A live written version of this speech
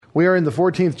We are in the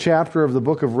 14th chapter of the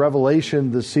book of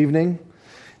Revelation this evening,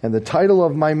 and the title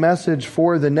of my message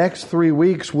for the next 3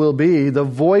 weeks will be The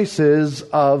Voices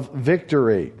of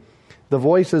Victory. The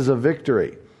Voices of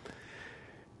Victory.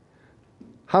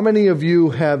 How many of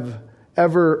you have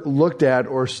ever looked at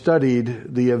or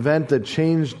studied the event that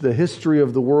changed the history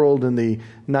of the world in the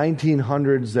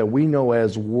 1900s that we know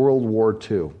as World War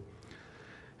II?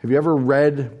 Have you ever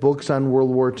read books on World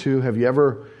War II? Have you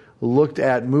ever looked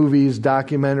at movies,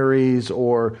 documentaries,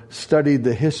 or studied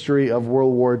the history of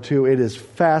World War II? It is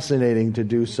fascinating to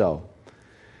do so.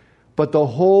 But the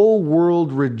whole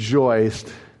world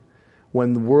rejoiced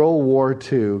when World War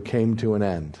II came to an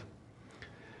end.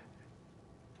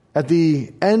 At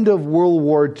the end of World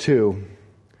War II,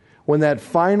 when that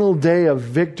final day of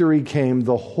victory came,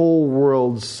 the whole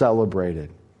world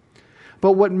celebrated.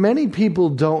 But what many people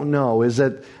don't know is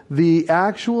that the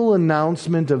actual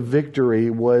announcement of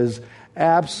victory was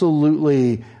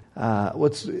absolutely,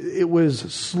 it was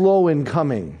slow in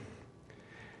coming.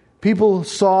 People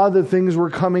saw that things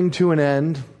were coming to an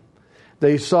end.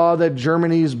 They saw that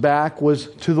Germany's back was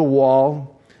to the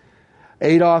wall.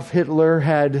 Adolf Hitler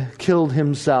had killed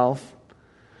himself.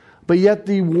 But yet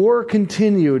the war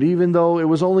continued, even though it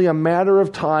was only a matter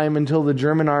of time until the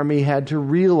German army had to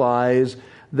realize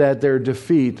that their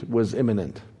defeat was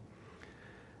imminent.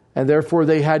 And therefore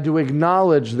they had to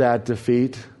acknowledge that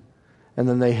defeat, and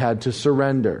then they had to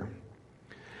surrender.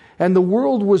 And the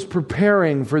world was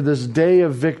preparing for this day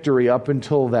of victory up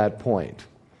until that point.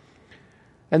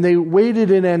 And they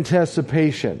waited in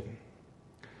anticipation.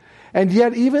 And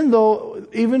yet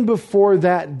even before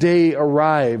that day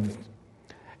arrived,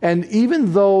 and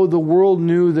even though the world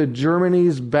knew that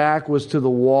Germany's back was to the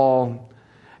wall,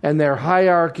 and their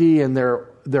hierarchy and their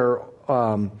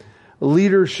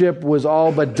leadership was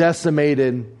all but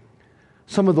decimated,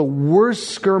 some of the worst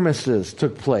skirmishes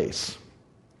took place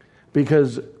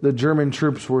because the German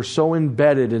troops were so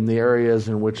embedded in the areas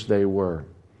in which they were.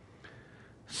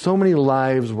 So many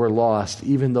lives were lost,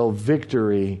 even though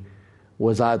victory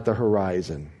was at the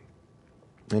horizon.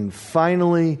 And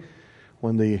finally,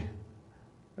 when the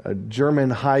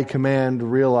German high command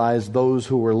realized, those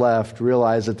who were left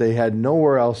realized that they had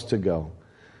nowhere else to go,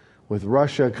 with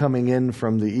Russia coming in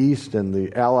from the east and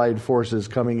the Allied forces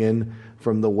coming in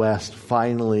from the west,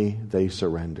 finally they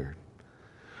surrendered.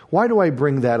 Why do I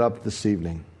bring that up this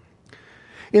evening?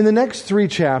 In the next 3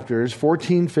 chapters,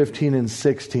 14, 15, and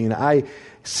 16, I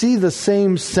see the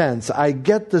same sense. I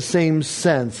get the same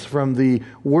sense from the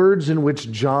words in which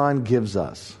John gives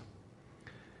us.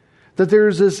 That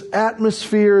there's this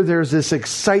atmosphere, there's this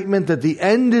excitement that the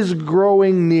end is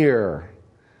growing near.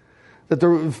 That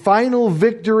the final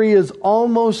victory is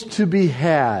almost to be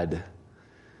had.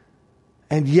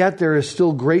 And yet there is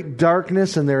still great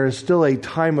darkness and there is still a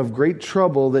time of great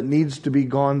trouble that needs to be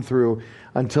gone through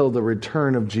until the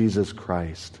return of Jesus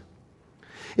Christ.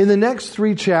 In the next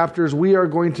 3 chapters, we are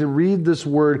going to read this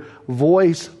word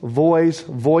voice, voice,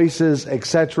 voices,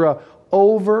 etc.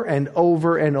 over and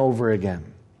over and over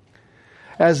again.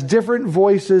 As different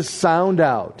voices sound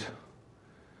out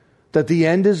that the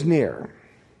end is near.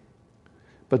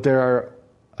 But there are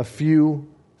a few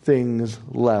things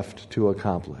left to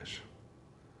accomplish.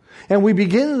 And we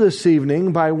begin this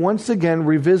evening by once again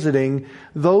revisiting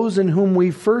those in whom we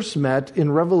first met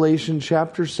in Revelation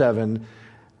chapter 7,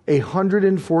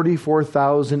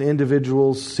 144,000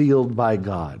 individuals sealed by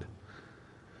God.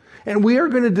 And we are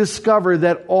going to discover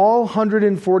that all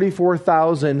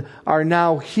 144,000 are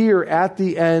now here at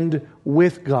the end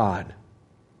with God.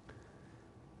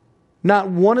 Not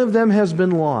one of them has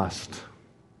been lost.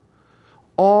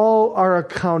 All are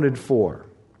accounted for.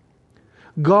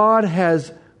 God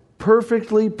has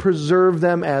perfectly preserved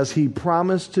them as He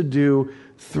promised to do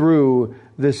through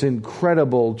this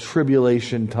incredible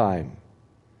tribulation time.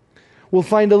 We'll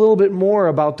find a little bit more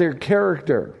about their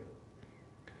character.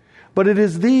 But it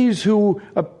is these who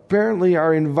apparently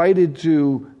are invited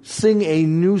to sing a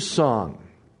new song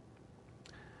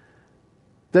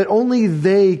that only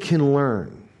they can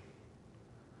learn.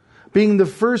 Being the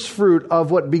first fruit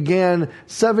of what began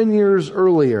 7 years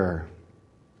earlier,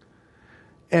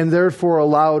 and therefore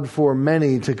allowed for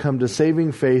many to come to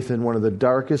saving faith in one of the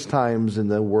darkest times in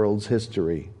the world's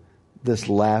history, this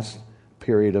last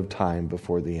period of time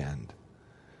before the end.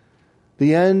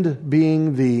 The end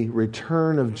being the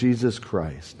return of Jesus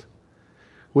Christ,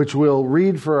 which we'll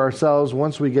read for ourselves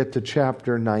once we get to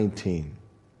chapter 19.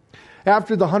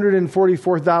 After the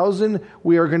 144,000,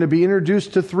 we are going to be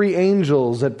introduced to 3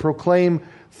 angels that proclaim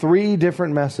 3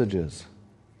 different messages.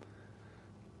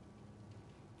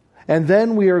 And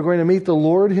then we are going to meet the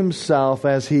Lord Himself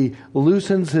as He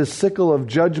loosens His sickle of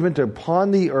judgment upon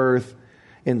the earth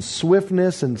in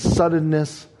swiftness and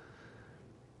suddenness.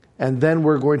 And then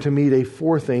we're going to meet a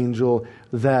fourth angel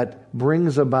that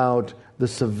brings about the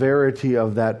severity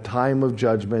of that time of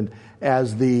judgment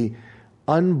as the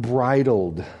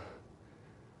unbridled,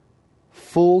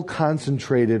 full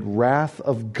concentrated wrath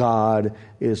of God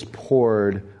is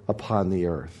poured upon the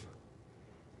earth.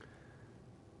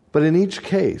 But in each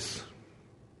case,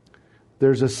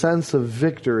 there's a sense of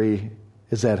victory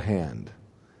is at hand.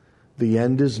 The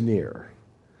end is near.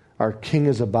 Our King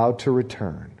is about to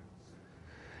return.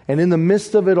 And in the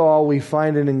midst of it all, we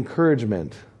find an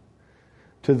encouragement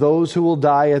to those who will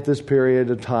die at this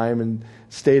period of time, and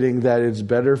stating that it's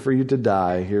better for you to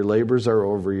die. Your labors are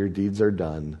over. Your deeds are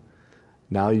done.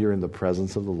 Now you're in the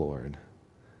presence of the Lord.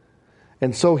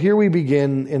 And so here we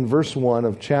begin in verse 1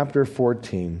 of chapter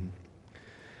 14.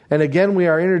 And again, we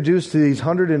are introduced to these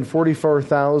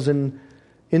 144,000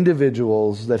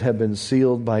 individuals that have been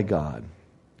sealed by God.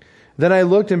 Then I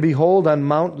looked, and behold, on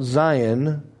Mount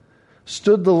Zion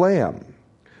stood the Lamb,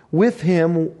 with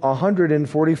him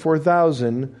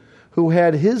 144,000 who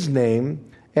had his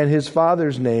name and his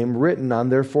Father's name written on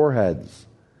their foreheads.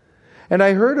 And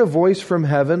I heard a voice from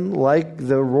heaven like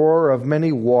the roar of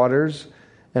many waters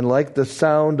and like the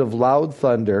sound of loud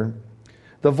thunder.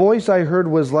 The voice I heard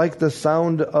was like the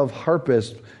sound of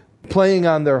harpists playing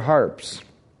on their harps.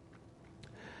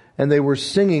 And they were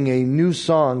singing a new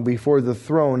song before the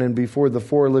throne and before the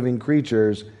four living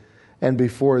creatures and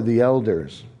before the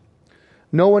elders.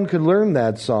 No one could learn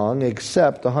that song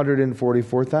except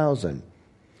 144,000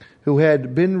 who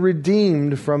had been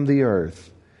redeemed from the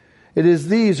earth. It is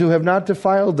these who have not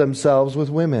defiled themselves with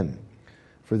women,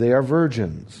 for they are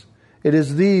virgins. It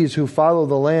is these who follow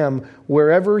the Lamb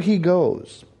wherever he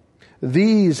goes.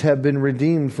 These have been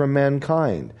redeemed from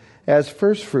mankind as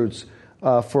firstfruits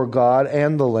for God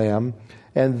and the Lamb,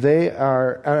 and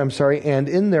and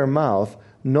in their mouth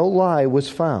no lie was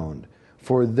found,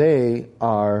 for they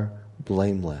are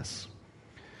blameless.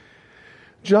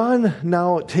 John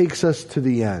now takes us to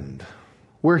the end,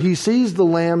 where he sees the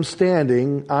Lamb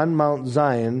standing on Mount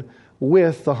Zion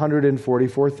with the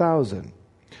 144,000.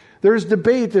 There's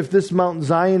debate if this Mount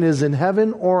Zion is in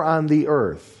heaven or on the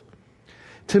earth.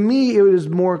 To me, it is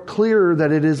more clear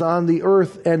that it is on the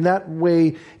earth, and that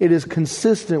way it is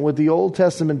consistent with the Old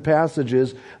Testament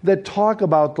passages that talk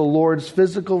about the Lord's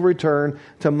physical return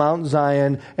to Mount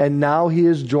Zion, and now he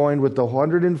is joined with the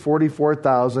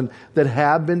 144,000 that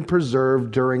have been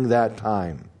preserved during that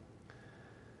time.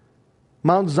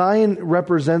 Mount Zion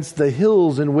represents the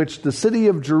hills in which the city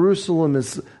of Jerusalem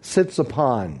sits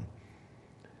upon.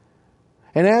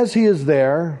 And as he is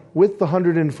there with the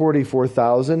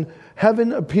 144,000,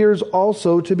 heaven appears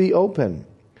also to be open.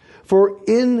 For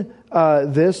in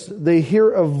this they hear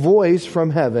a voice from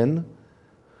heaven,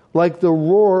 like the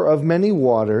roar of many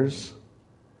waters,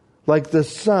 like the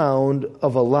sound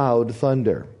of a loud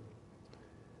thunder.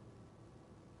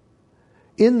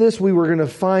 In this we were going to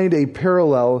find a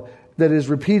parallel that is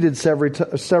repeated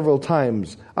several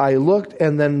times. I looked,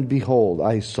 and then behold,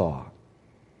 I saw.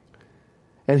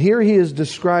 And here he is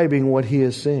describing what he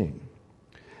is seeing.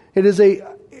 It is an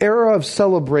era of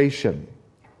celebration.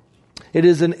 It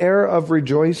is an era of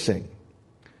rejoicing.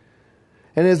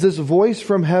 And as this voice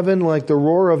from heaven, like the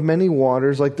roar of many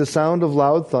waters, like the sound of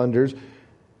loud thunders,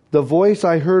 the voice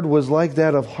I heard was like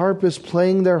that of harpists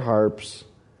playing their harps,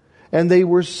 and they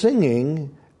were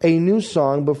singing a new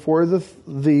song before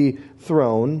the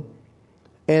throne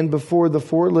and before the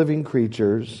four living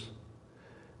creatures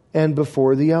and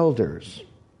before the elders.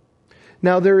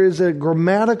 Now, there is a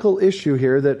grammatical issue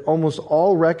here that almost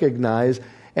all recognize,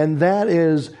 and that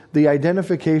is the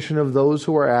identification of those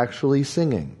who are actually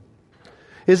singing.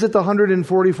 Is it the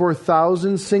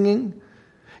 144,000 singing?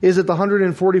 Is it the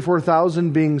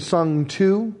 144,000 being sung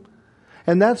to?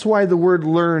 And that's why the word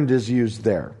learned is used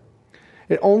there.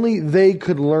 Only they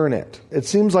could learn it. It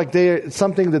seems like it's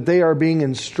something that they are being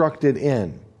instructed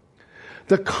in.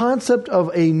 The concept of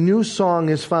a new song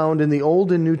is found in the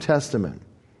Old and New Testament.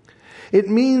 It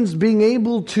means being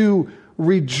able to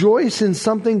rejoice in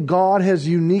something God has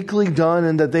uniquely done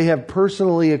and that they have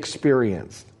personally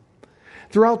experienced.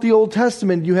 Throughout the Old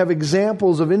Testament, you have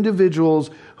examples of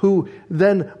individuals who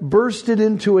then bursted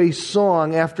into a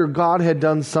song after God had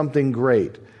done something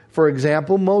great. For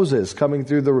example, Moses coming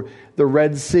through the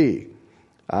Red Sea.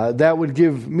 That would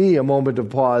give me a moment of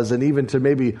pause and even to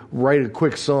maybe write a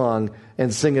quick song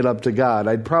and sing it up to God.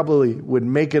 I probably would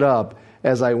make it up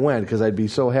as I went because I'd be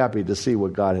so happy to see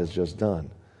what God has just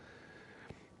done.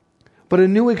 But a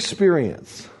new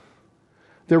experience.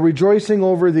 They're rejoicing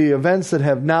over the events that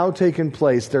have now taken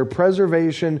place, their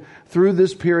preservation through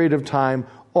this period of time,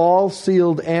 all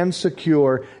sealed and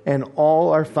secure, and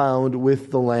all are found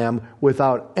with the Lamb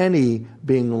without any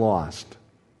being lost.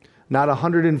 Not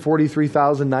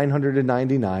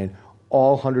 143,999,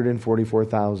 all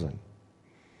 144,000.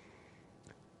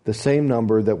 The same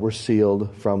number that were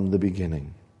sealed from the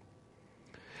beginning.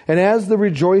 And as the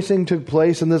rejoicing took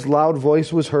place and this loud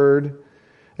voice was heard,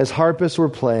 as harpists were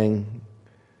playing,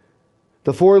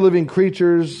 the four living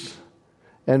creatures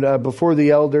and before the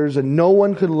elders, and no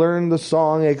one could learn the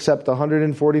song except the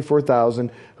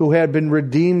 144,000 who had been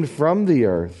redeemed from the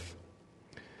earth.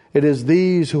 It is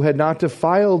these who had not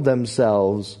defiled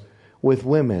themselves with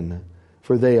women,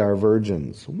 for they are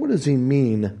virgins. What does he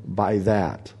mean by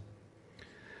that?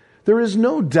 There is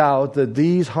no doubt that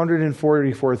these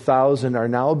 144,000 are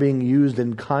now being used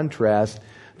in contrast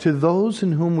to those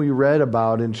in whom we read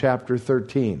about in chapter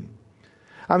 13.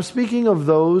 I'm speaking of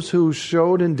those who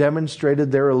showed and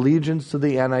demonstrated their allegiance to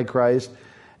the Antichrist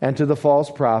and to the false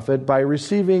prophet by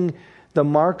receiving the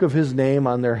mark of his name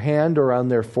on their hand or on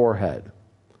their forehead.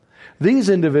 These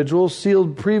individuals,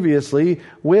 sealed previously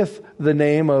with the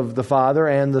name of the Father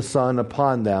and the Son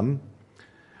upon them,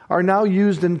 are now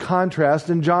used in contrast,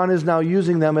 and John is now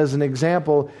using them as an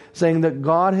example, saying that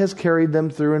God has carried them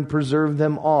through and preserved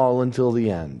them all until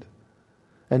the end,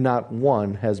 and not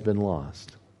one has been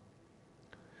lost.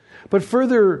 But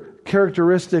further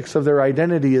characteristics of their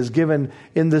identity is given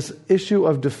in this issue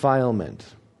of defilement.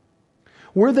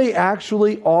 Were they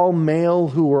actually all male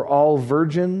who were all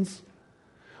virgins?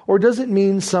 Or does it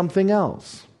mean something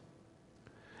else?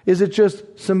 Is it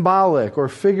just symbolic or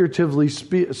figuratively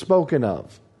spoken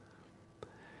of?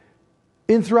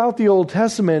 Throughout the Old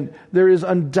Testament, there is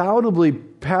undoubtedly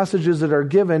passages that are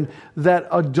given that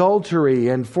adultery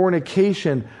and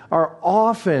fornication are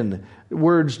often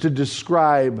words to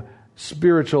describe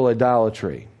spiritual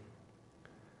idolatry.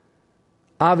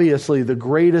 Obviously, the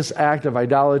greatest act of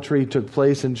idolatry took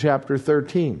place in chapter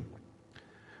 13,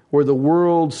 where the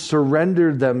world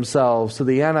surrendered themselves to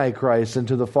the Antichrist and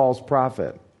to the false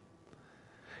prophet.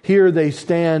 Here they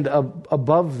stand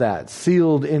above that,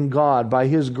 sealed in God by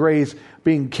His grace,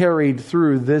 being carried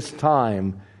through this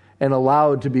time and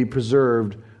allowed to be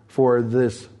preserved for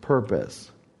this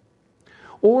purpose.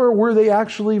 Or were they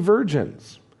actually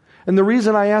virgins? And the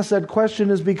reason I ask that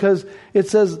question is because it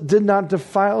says, did not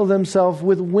defile themselves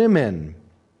with women.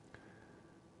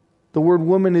 The word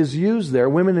woman is used there.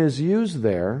 Women is used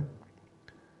there.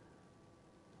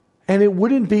 And it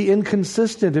wouldn't be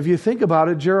inconsistent. If you think about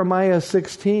it, Jeremiah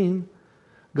 16,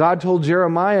 God told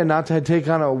Jeremiah not to take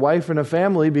on a wife and a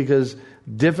family because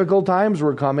difficult times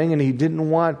were coming, and He didn't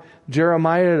want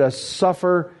Jeremiah to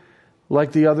suffer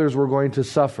like the others were going to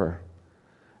suffer,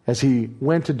 as he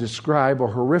went to describe a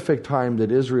horrific time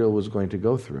that Israel was going to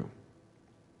go through.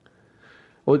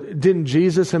 Well, didn't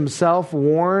Jesus Himself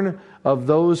warn of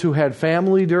those who had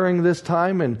family during this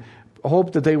time and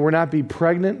hope that they would not be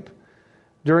pregnant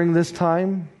during this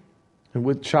time and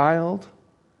with child?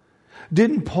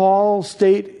 Didn't Paul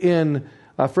state in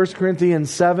 1 Corinthians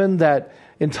 7 that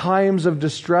in times of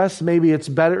distress, maybe it's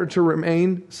better to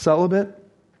remain celibate?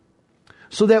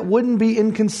 So that wouldn't be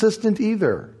inconsistent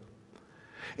either.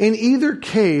 In either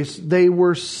case, they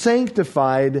were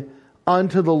sanctified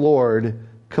unto the Lord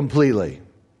completely.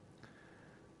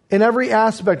 In every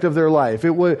aspect of their life. It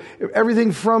was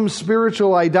everything from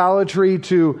spiritual idolatry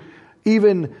to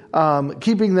even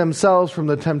keeping themselves from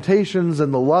the temptations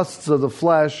and the lusts of the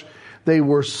flesh. They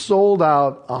were sold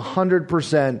out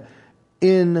 100%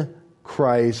 in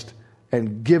Christ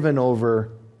and given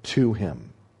over to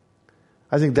Him.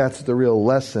 I think that's the real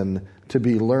lesson to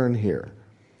be learned here.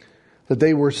 That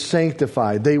they were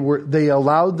sanctified. They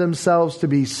allowed themselves to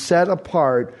be set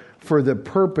apart for the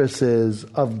purposes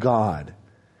of God.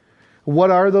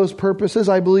 What are those purposes?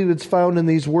 I believe it's found in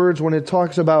these words when it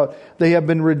talks about they have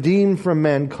been redeemed from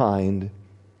mankind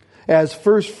as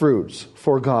first fruits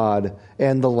for God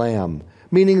and the Lamb,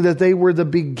 meaning that they were the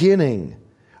beginning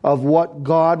of what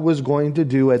God was going to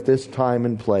do at this time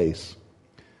and place.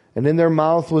 And in their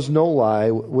mouth was no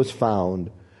lie was found,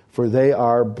 for they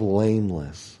are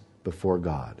blameless before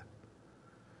God.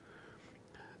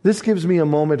 This gives me a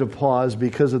moment of pause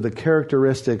because of the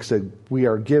characteristics that we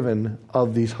are given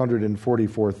of these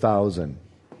 144,000.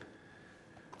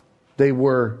 They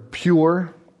were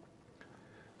pure,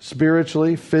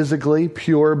 spiritually, physically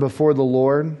pure before the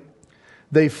Lord.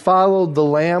 They followed the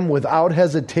Lamb without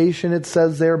hesitation, it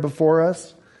says there before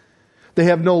us. They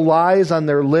have no lies on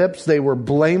their lips. They were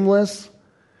blameless.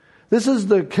 This is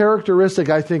the characteristic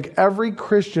I think every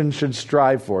Christian should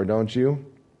strive for, don't you?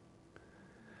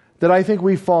 That I think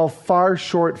we fall far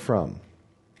short from.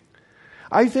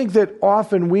 I think that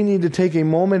often we need to take a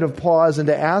moment of pause and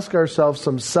to ask ourselves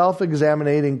some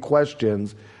self-examining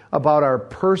questions about our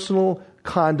personal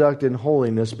conduct and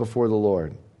holiness before the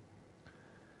Lord.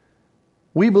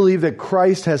 We believe that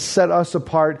Christ has set us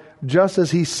apart just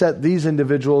as He set these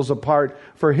individuals apart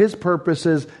for His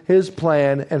purposes, His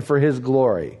plan, and for His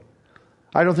glory.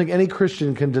 I don't think any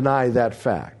Christian can deny that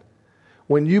fact.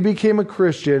 When you became a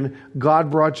Christian,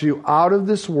 God brought you out of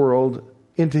this world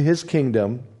into His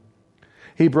kingdom.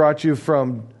 He brought you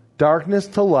from darkness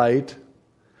to light,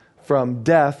 from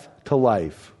death to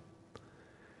life.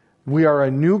 We are a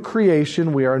new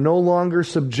creation. We are no longer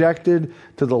subjected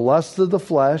to the lusts of the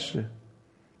flesh.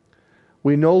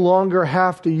 We no longer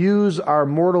have to use our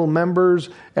mortal members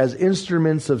as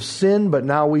instruments of sin, but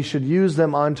now we should use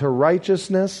them unto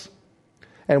righteousness,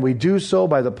 and we do so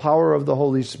by the power of the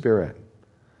Holy Spirit.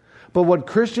 But what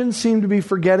Christians seem to be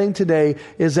forgetting today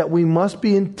is that we must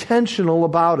be intentional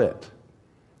about it.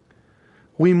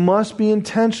 We must be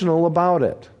intentional about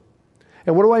it.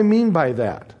 And what do I mean by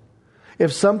that?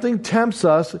 If something tempts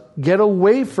us, get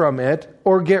away from it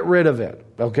or get rid of it,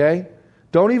 okay?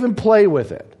 Don't even play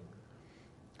with it.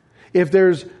 If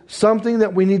there's something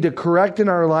that we need to correct in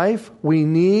our life, we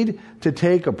need to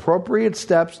take appropriate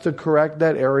steps to correct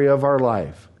that area of our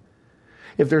life.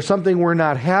 If there's something we're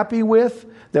not happy with,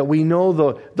 that we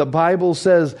know the Bible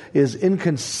says is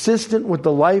inconsistent with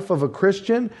the life of a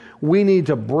Christian, we need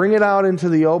to bring it out into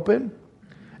the open,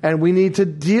 and we need to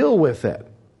deal with it.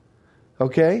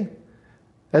 Okay?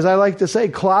 As I like to say,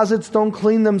 closets don't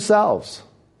clean themselves,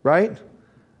 right?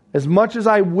 As much as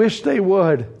I wish they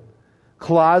would,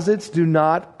 closets do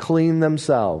not clean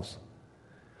themselves.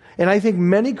 And I think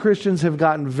many Christians have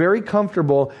gotten very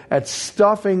comfortable at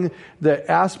stuffing the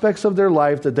aspects of their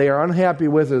life that they are unhappy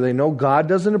with or they know God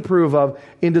doesn't approve of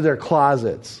into their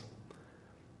closets.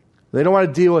 They don't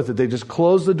want to deal with it. They just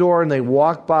close the door and they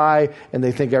walk by and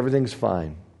they think everything's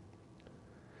fine.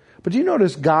 But do you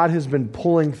notice God has been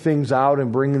pulling things out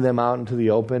and bringing them out into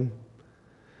the open?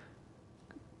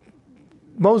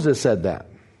 Moses said that.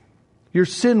 Your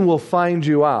sin will find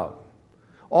you out.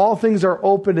 All things are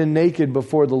open and naked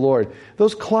before the Lord.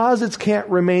 Those closets can't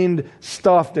remain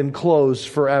stuffed and closed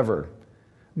forever.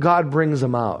 God brings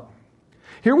them out.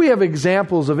 Here we have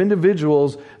examples of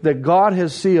individuals that God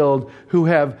has sealed who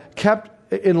have kept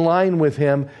in line with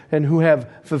Him and who have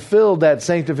fulfilled that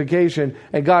sanctification,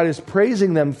 and God is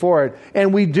praising them for it.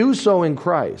 And we do so in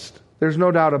Christ. There's no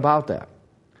doubt about that.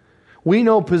 We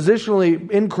know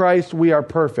positionally in Christ we are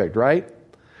perfect, right?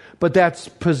 But that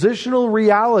positional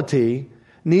reality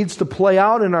needs to play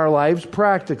out in our lives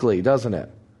practically, doesn't it?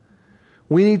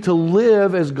 We need to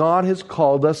live as God has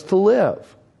called us to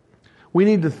live. We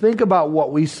need to think about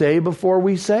what we say before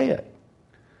we say it.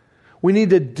 We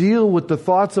need to deal with the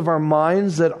thoughts of our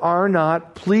minds that are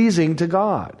not pleasing to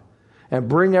God and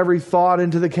bring every thought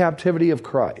into the captivity of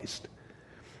Christ.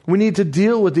 We need to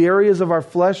deal with the areas of our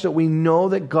flesh that we know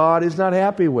that God is not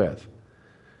happy with.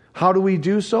 How do we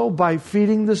do so? By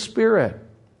feeding the Spirit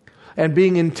and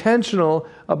being intentional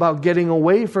about getting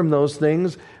away from those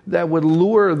things that would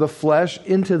lure the flesh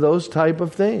into those type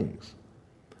of things.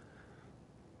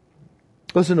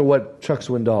 Listen to what Chuck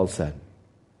Swindoll said.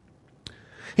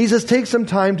 He says, take some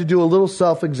time to do a little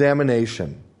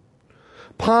self-examination.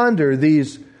 Ponder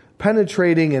these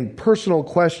penetrating and personal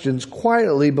questions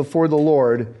quietly before the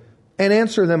Lord and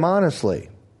answer them honestly.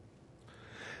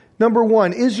 Number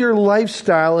one, is your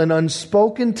lifestyle an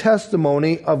unspoken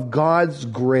testimony of God's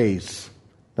grace?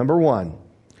 Number one,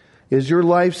 is your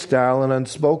lifestyle an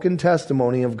unspoken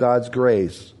testimony of God's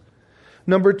grace?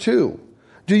 Number two,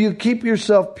 do you keep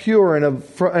yourself pure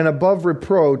and above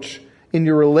reproach in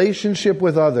your relationship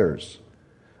with others,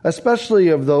 especially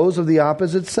of those of the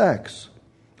opposite sex?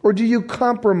 Or do you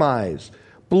compromise,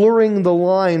 blurring the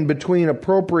line between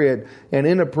appropriate and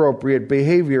inappropriate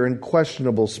behavior and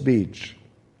questionable speech?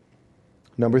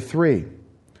 Number three,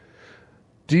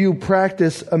 do you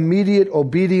practice immediate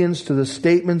obedience to the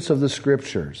statements of the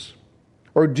Scriptures?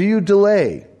 Or do you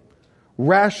delay,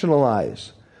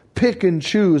 rationalize, pick and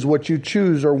choose what you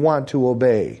choose or want to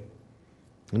obey?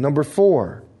 Number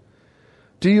four,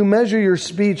 do you measure your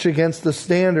speech against the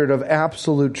standard of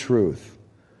absolute truth?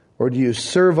 Or do you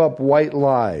serve up white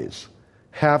lies,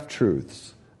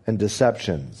 half-truths, and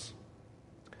deceptions?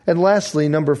 And lastly,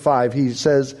 number five, he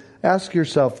says, ask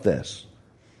yourself this.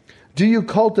 Do you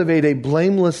cultivate a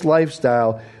blameless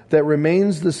lifestyle that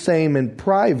remains the same in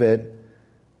private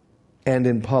and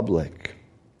in public?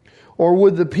 Or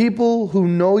would the people who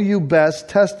know you best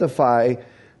testify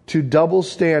to double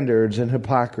standards and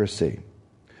hypocrisy?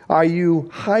 Are you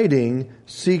hiding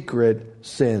secret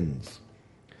sins?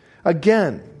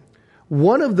 Again,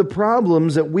 One of the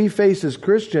problems that we face as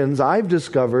Christians, I've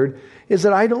discovered, is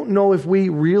that I don't know if we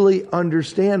really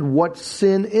understand what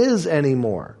sin is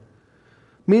anymore.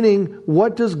 Meaning,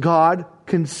 what does God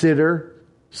consider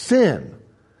sin?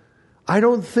 I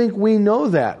don't think we know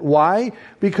that. Why?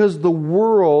 Because the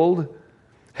world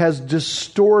has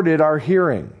distorted our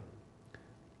hearing.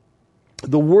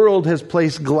 The world has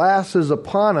placed glasses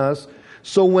upon us,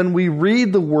 so when we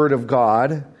read the Word of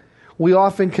God, we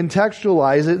often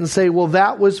contextualize it and say, well,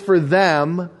 that was for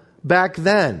them back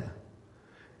then.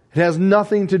 It has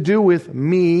nothing to do with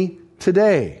me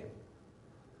today.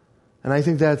 And I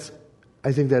think that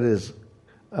is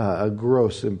a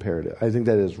gross imperative. I think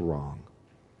that is wrong.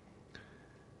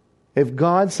 If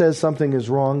God says something is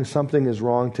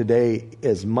wrong today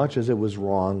as much as it was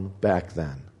wrong back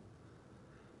then.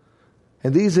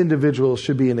 And these individuals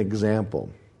should be an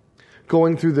example.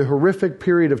 Going through the horrific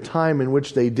period of time in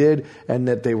which they did and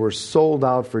that they were sold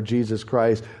out for Jesus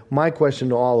Christ. My question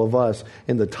to all of us,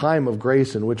 in the time of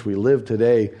grace in which we live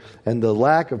today and the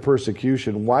lack of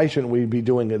persecution, why shouldn't we be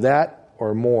doing that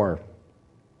or more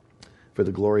for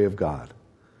the glory of God?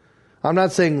 I'm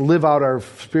not saying live out our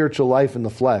spiritual life in the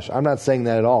flesh. I'm not saying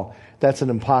that at all. That's an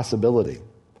impossibility.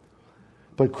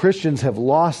 But Christians have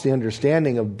lost the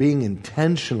understanding of being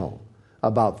intentional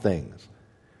about things.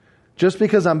 Just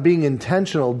because I'm being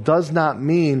intentional does not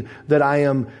mean that I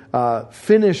am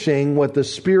finishing what the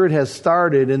Spirit has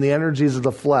started in the energies of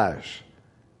the flesh.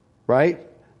 Right?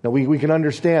 Now we can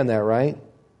understand that, right?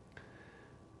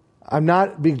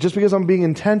 Just because I'm being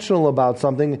intentional about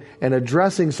something and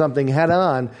addressing something head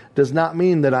on does not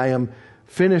mean that I am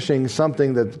finishing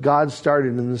something that God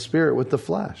started in the Spirit with the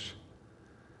flesh.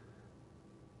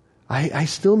 I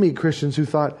still meet Christians who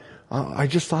thought, I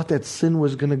just thought that sin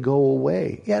was going to go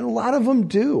away. Yeah, and a lot of them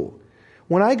do.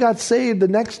 When I got saved, the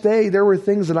next day there were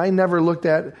things that I never looked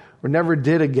at or never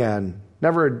did again.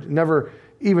 Never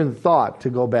even thought to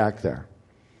go back there.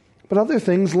 But other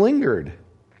things lingered.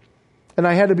 And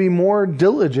I had to be more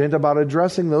diligent about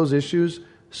addressing those issues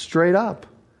straight up.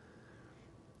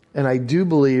 And I do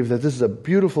believe that this is a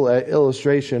beautiful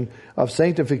illustration of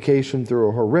sanctification through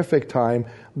a horrific time.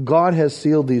 God has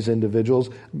sealed these individuals.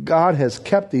 God has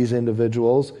kept these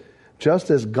individuals just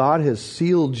as God has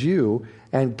sealed you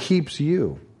and keeps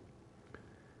you.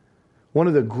 One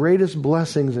of the greatest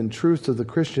blessings and truths of the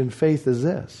Christian faith is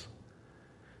this: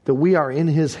 that we are in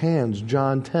His hands,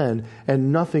 John 10,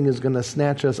 and nothing is going to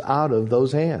snatch us out of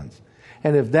those hands.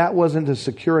 And if that wasn't a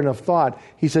secure enough thought,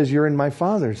 He says, you're in my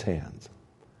Father's hands.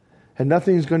 And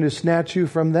nothing's going to snatch you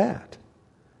from that.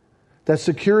 That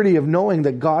security of knowing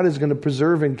that God is going to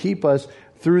preserve and keep us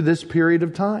through this period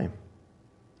of time.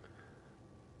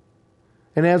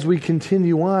 And as we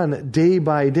continue on day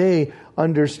by day,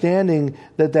 understanding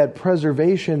that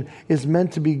preservation is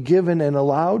meant to be given and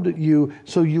allowed you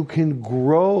so you can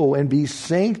grow and be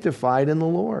sanctified in the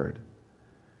Lord.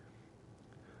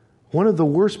 One of the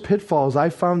worst pitfalls I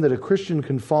found that a Christian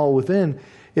can fall within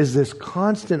is this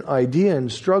constant idea and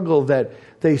struggle that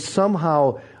they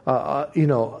somehow,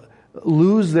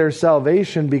 lose their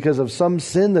salvation because of some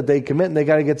sin that they commit and they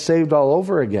got to get saved all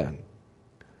over again.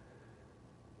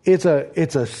 It's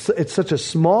such a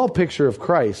small picture of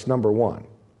Christ, number one.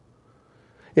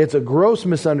 It's a gross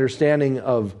misunderstanding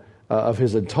of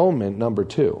His atonement, number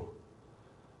two.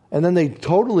 And then they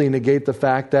totally negate the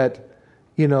fact that,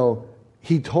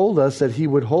 He told us that He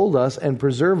would hold us and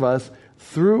preserve us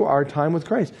through our time with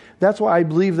Christ. That's why I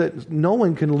believe that no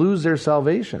one can lose their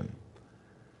salvation.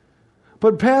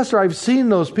 But Pastor, I've seen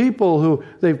those people who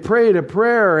they've prayed a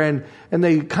prayer and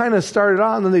they kind of started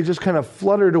out and then they just kind of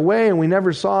fluttered away and we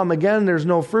never saw them again. There's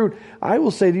no fruit. I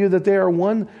will say to you that they are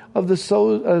one of the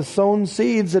sown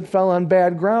seeds that fell on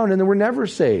bad ground and they were never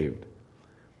saved.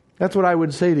 That's what I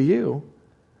would say to you.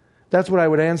 That's what I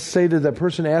would say to the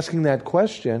person asking that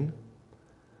question.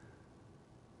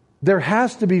 There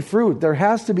has to be fruit. There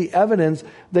has to be evidence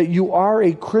that you are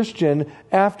a Christian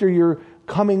after you're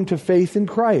coming to faith in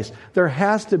Christ. There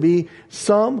has to be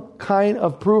some kind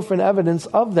of proof and evidence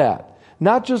of that.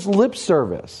 Not just lip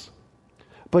service,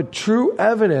 but true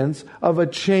evidence of a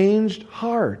changed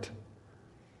heart.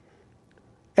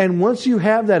 And once you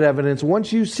have that evidence,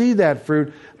 once you see that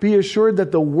fruit, be assured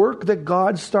that the work that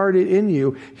God started in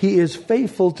you, He is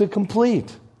faithful to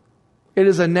complete. It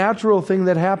is a natural thing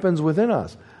that happens within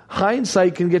us.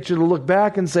 Hindsight can get you to look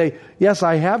back and say, yes,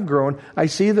 I have grown. I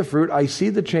see the fruit. I see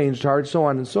the changed heart, so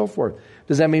on and so forth.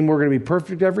 Does that mean we're going to be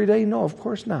perfect every day? No, of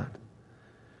course not.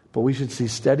 But we should see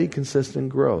steady, consistent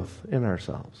growth in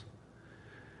ourselves.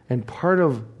 And part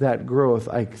of that growth,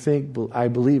 I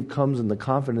believe, comes in the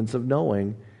confidence of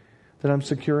knowing that I'm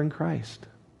secure in Christ.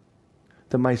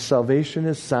 that my salvation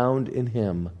is sound in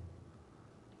Him.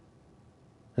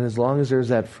 And as long as there's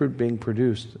that fruit being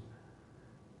produced,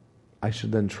 I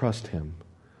should then trust Him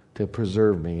to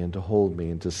preserve me and to hold me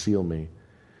and to seal me.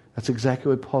 That's exactly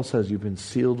what Paul says. You've been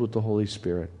sealed with the Holy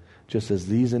Spirit. Just as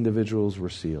these individuals were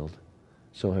sealed,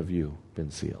 so have you been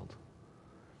sealed.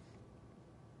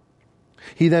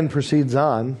 He then proceeds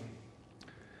on.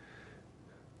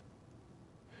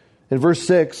 In verse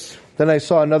 6, then I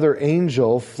saw another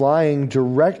angel flying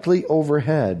directly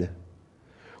overhead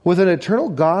with an eternal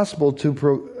gospel to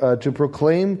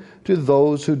proclaim to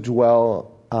those who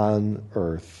dwell on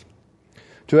earth,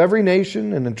 to every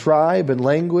nation and tribe and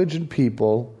language and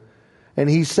people. And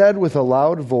he said with a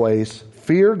loud voice,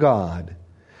 fear God,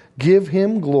 give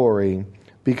Him glory,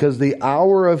 because the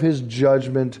hour of His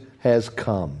judgment has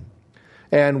come.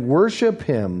 And worship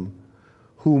Him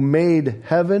who made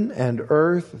heaven and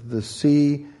earth, the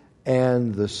sea,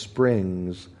 and the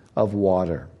springs of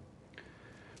water.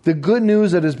 The good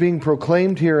news that is being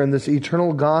proclaimed here in this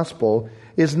eternal gospel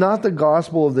is not the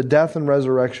gospel of the death and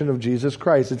resurrection of Jesus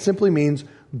Christ. It simply means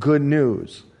good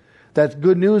news. That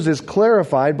good news is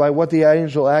clarified by what the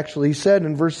angel actually said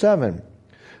in verse 7.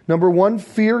 Number one,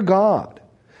 fear God.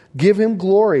 Give Him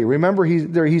glory. Remember,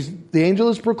 the angel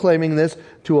is proclaiming this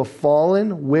to a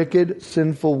fallen, wicked,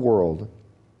 sinful world.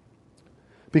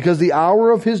 Because the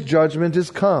hour of His judgment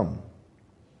is come.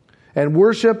 And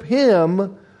worship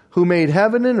Him who made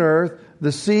heaven and earth,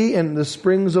 the sea, and the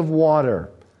springs of water.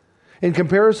 In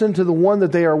comparison to the one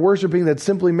that they are worshiping that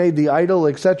simply made the idol,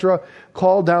 etc.,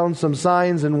 called down some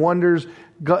signs and wonders,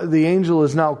 the angel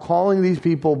is now calling these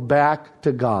people back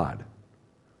to God.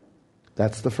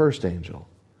 That's the first angel.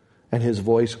 And his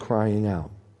voice crying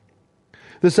out.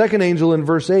 The second angel in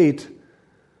verse 8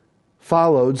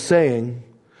 followed, saying,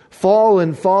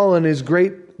 fallen, fallen is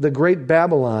the great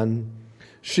Babylon,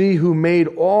 she who made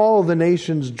all the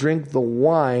nations drink the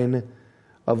wine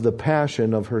of the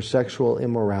passion of her sexual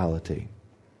immorality.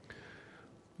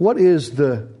 What is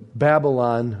the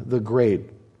Babylon the Great?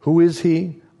 Who is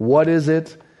he? What is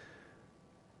it?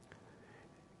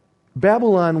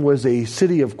 Babylon was a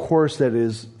city, of course, that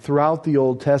is throughout the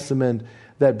Old Testament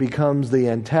that becomes the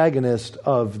antagonist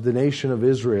of the nation of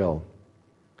Israel.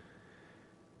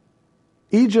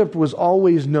 Egypt was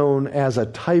always known as a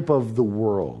type of the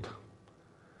world,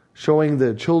 showing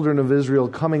the children of Israel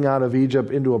coming out of Egypt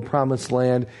into a promised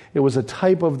land. It was a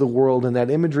type of the world, and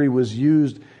that imagery was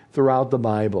used throughout the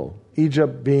Bible.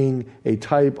 Egypt being a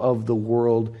type of the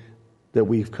world that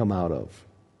we've come out of.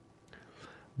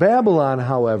 Babylon,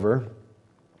 however,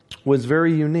 was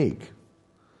very unique.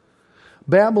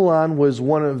 Babylon was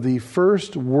one of the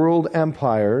first world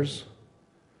empires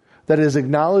that is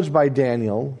acknowledged by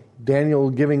Daniel. Daniel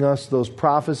giving us those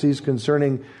prophecies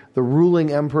concerning the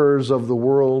ruling emperors of the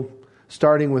world,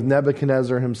 starting with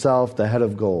Nebuchadnezzar himself, the head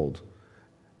of gold.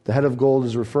 The head of gold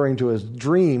is referring to his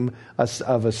dream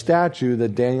of a statue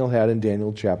that Daniel had in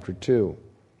Daniel chapter 2.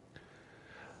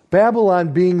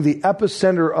 Babylon, being the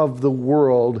epicenter of the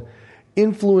world,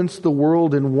 influenced the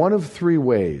world in one of three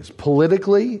ways: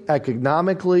 politically,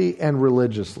 economically, and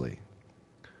religiously.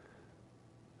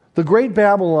 The great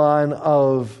Babylon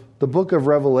of the book of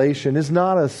Revelation is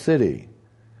not a city.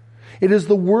 It is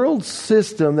the world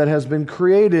system that has been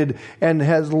created and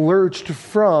has lurched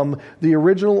from the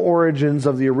original origins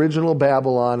of the original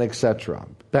Babylon, etc.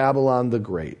 Babylon the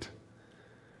Great.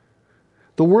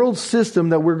 The world system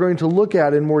that we're going to look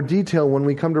at in more detail when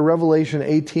we come to Revelation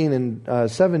 18 and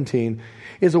 17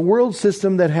 is a world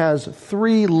system that has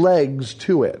three legs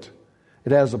to it.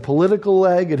 It has a political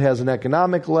leg, it has an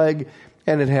economic leg,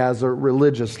 and it has a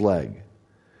religious leg.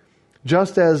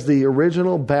 Just as the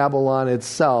original Babylon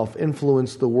itself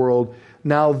influenced the world,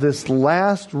 now this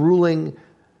last ruling,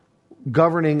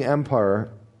 governing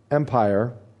empire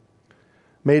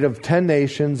made of 10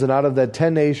 nations, and out of that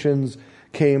 10 nations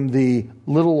came the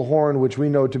little horn, which we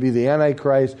know to be the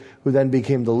Antichrist, who then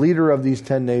became the leader of these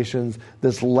 10 nations,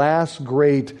 this last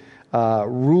great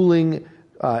ruling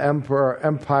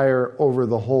empire over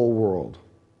the whole world.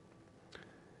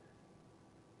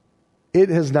 It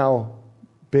is now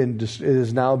being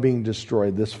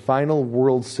destroyed. This final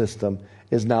world system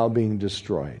is now being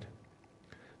destroyed.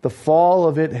 The fall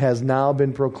of it has now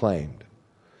been proclaimed.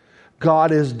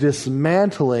 God is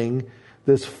dismantling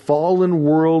this fallen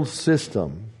world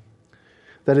system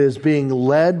that is being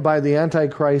led by the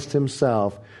Antichrist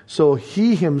himself, so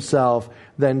he himself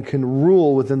then can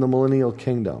rule within the millennial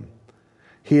kingdom.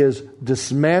 He is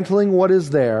dismantling what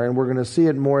is there, and we're going to see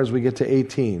it more as we get to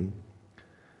 18.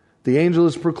 The angel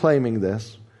is proclaiming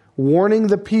this, warning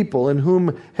the people in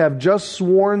whom have just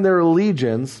sworn their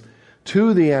allegiance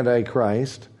to the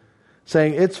Antichrist,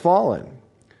 saying, it's fallen.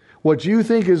 What you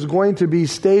think is going to be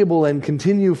stable and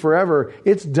continue forever,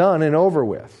 it's done and over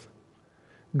with.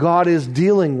 God is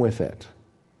dealing with it.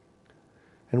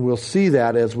 And we'll see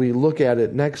that as we look at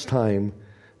it next time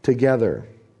together.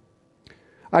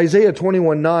 Isaiah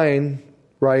 21:9,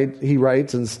 he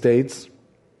writes and states,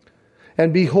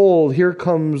 "And behold, here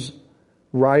comes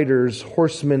riders,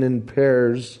 horsemen in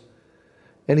pairs.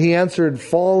 And he answered,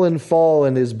 Fallen,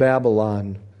 fallen is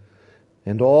Babylon,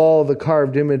 and all the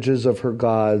carved images of her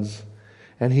gods,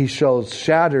 and he shall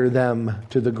shatter them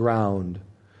to the ground."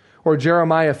 Or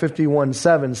Jeremiah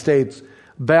 51:7 states,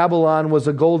 "Babylon was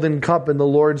a golden cup in the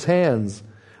Lord's hands,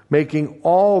 making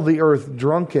all the earth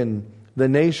drunken. The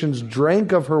nations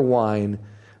drank of her wine,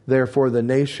 therefore the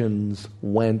nations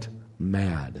went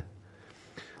mad."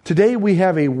 Today we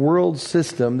have a world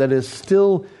system that is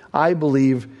still, I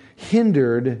believe,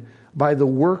 hindered by the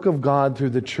work of God through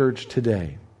the church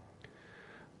today.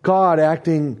 God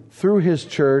acting through His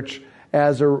church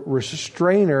as a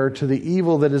restrainer to the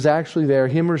evil that is actually there,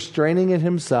 Him restraining it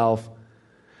Himself.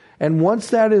 And once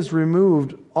that is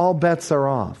removed, all bets are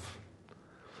off.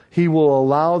 He will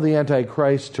allow the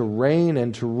Antichrist to reign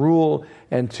and to rule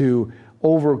and to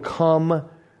overcome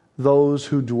those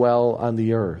who dwell on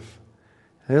the earth.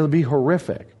 And it'll be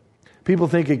horrific. People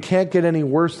think it can't get any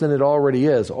worse than it already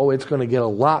is. Oh, it's going to get a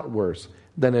lot worse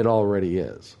than it already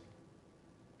is.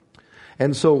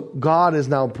 And so God is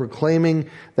now proclaiming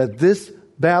that this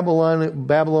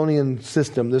Babylonian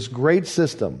system, this great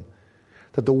system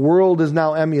that the world is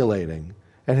now emulating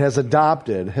and has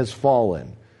adopted, has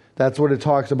fallen. That's what it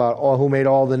talks about, who made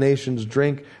all the nations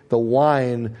drink the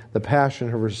wine, the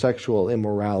passion of her sexual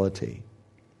immorality.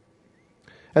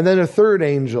 And then a third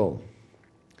angel,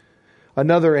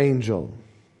 another angel,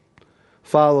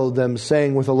 followed them,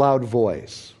 saying with a loud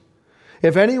voice,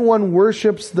 "If anyone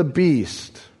worships the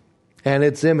beast and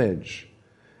its image,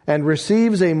 and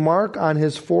receives a mark on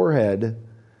his forehead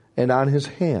and on his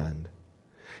hand,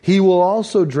 he will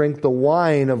also drink the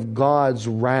wine of God's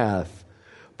wrath,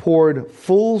 poured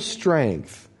full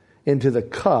strength into the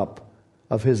cup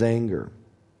of His anger.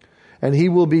 And he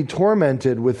will be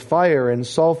tormented with fire and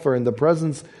sulfur in the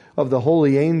presence of the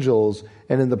holy angels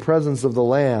and in the presence of the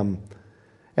Lamb.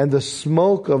 And the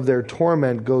smoke of their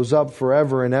torment goes up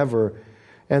forever and ever,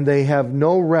 and they have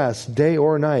no rest day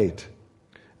or night.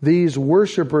 These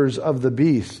worshippers of the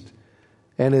beast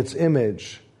and its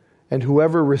image, and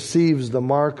whoever receives the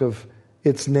mark of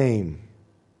its name."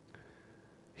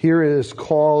 Here it is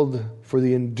called for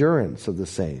the endurance of the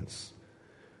saints,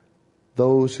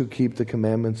 those who keep the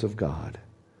commandments of God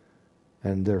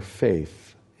and their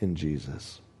faith in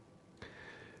Jesus.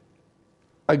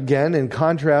 Again, in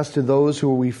contrast to those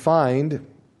who we find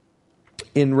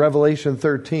in Revelation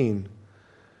 13,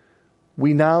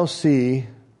 we now see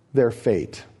their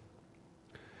fate.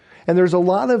 And there's a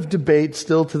lot of debate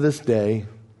still to this day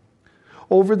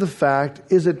over the fact,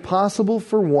 is it possible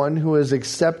for one who has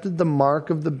accepted the mark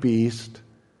of the beast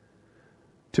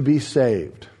to be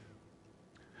saved?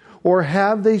 Or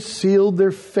have they sealed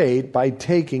their fate by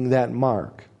taking that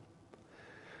mark?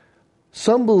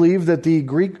 Some believe that the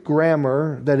Greek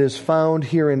grammar that is found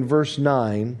here in verse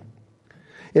 9,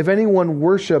 if anyone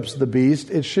worships the beast,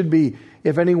 it should be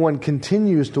if anyone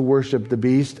continues to worship the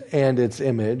beast and its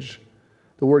image.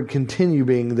 The word continue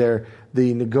being there,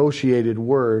 the negotiated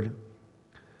word,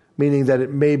 meaning that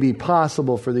it may be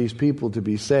possible for these people to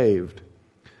be saved.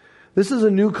 This is a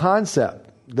new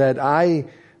concept that I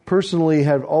personally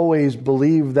have always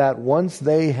believed that once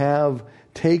they have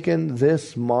taken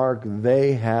this mark,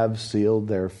 they have sealed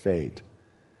their fate.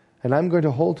 And I'm going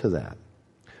to hold to that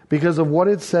because of what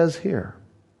it says here.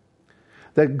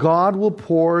 That God will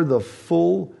pour the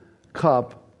full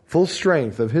cup, full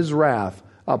strength of His wrath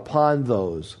upon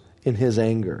those in His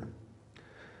anger.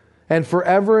 And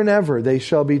forever and ever they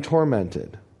shall be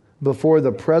tormented before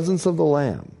the presence of the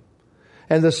Lamb.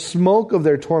 And the smoke of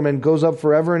their torment goes up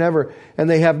forever and ever, and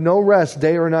they have no rest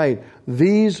day or night.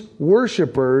 These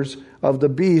worshippers of the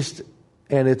beast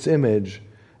and its image,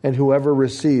 and whoever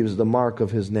receives the mark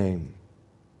of his name,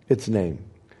 its name.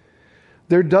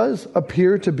 There does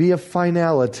appear to be a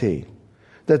finality,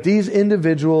 that these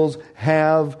individuals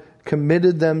have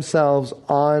committed themselves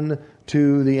on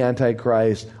to the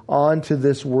Antichrist, on to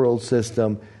this world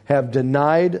system, have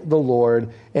denied the Lord,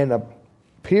 and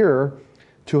appear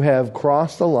to have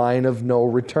crossed the line of no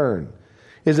return.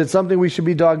 Is it something we should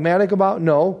be dogmatic about?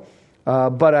 No.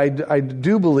 But I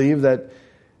do believe that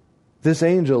this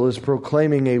angel is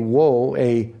proclaiming a woe,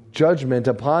 a judgment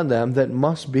upon them that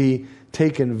must be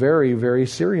taken very, very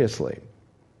seriously.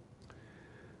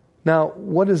 Now,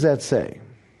 what does that say?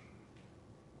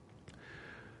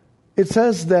 It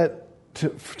says that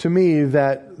to me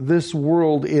that this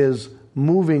world is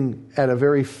moving at a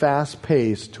very fast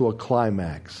pace to a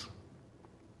climax.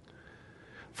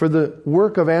 For the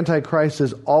work of Antichrist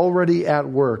is already at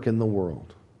work in the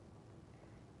world.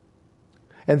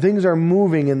 And things are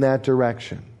moving in that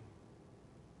direction.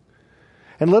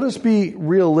 And let us be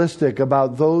realistic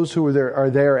about those who are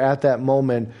there at that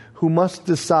moment who must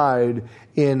decide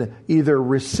in either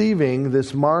receiving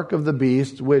this mark of the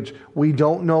beast, which we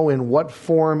don't know in what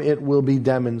form it will be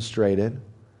demonstrated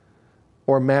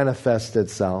or manifest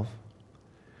itself.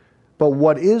 But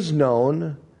what is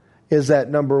known is that,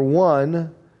 number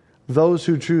one, those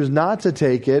who choose not to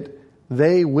take it,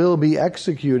 they will be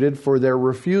executed for their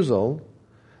refusal.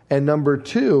 And number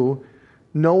two,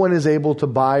 no one is able to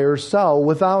buy or sell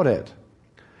without it.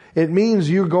 It means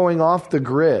you're going off the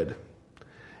grid.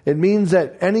 It means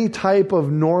that any type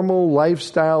of normal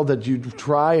lifestyle that you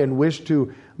try and wish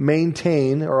to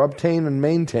maintain or obtain and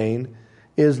maintain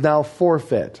is now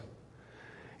forfeit.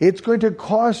 It's going to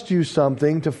cost you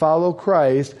something to follow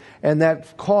Christ, and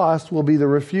that cost will be the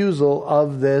refusal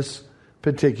of this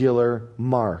particular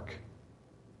mark.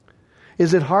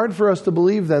 Is it hard for us to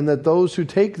believe then that those who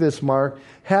take this mark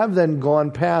have then gone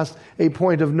past a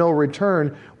point of no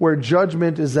return where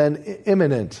judgment is then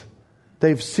imminent?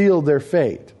 They've sealed their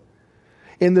fate.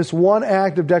 In this one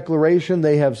act of declaration,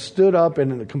 they have stood up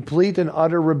in complete and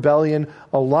utter rebellion,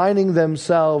 aligning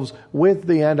themselves with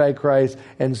the Antichrist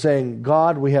and saying,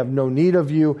 God, we have no need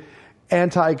of you.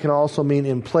 Anti can also mean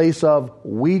in place of,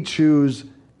 we choose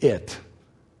it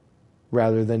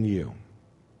rather than you.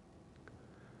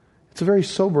 It's a very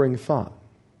sobering thought.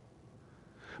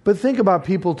 But think about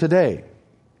people today.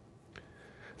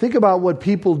 Think about what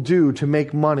people do to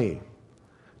make money,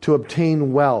 to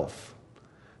obtain wealth,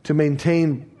 to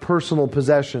maintain personal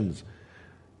possessions,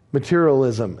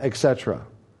 materialism, etc.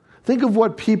 Think of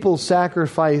what people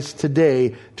sacrifice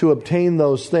today to obtain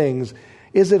those things.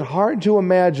 Is it hard to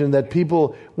imagine that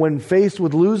people, when faced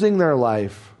with losing their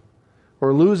life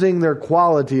or losing their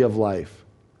quality of life,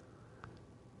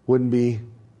 wouldn't be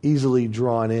easily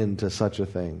drawn into such a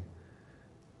thing,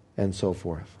 and so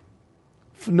forth?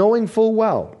 Knowing full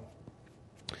well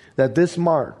that this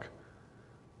mark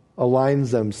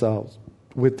aligns themselves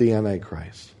with the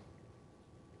Antichrist,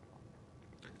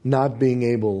 not being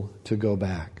able to go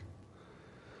back.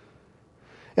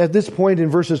 At this point in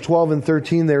verses 12 and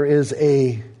 13, there is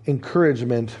a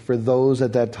encouragement for those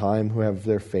at that time who have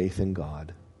their faith in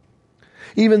God.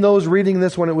 Even those reading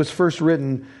this when it was first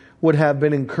written would have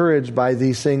been encouraged by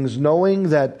these things, knowing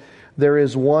that there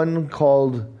is one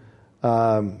called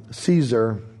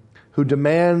Caesar who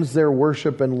demands their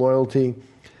worship and loyalty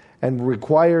and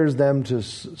requires them to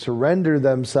surrender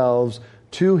themselves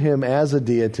to him as a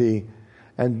deity,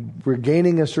 and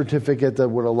regaining a certificate that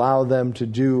would allow them to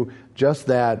do just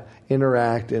that,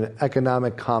 interact in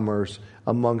economic commerce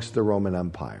amongst the Roman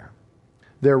Empire.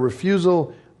 Their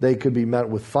refusal, they could be met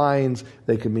with fines,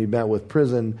 they could be met with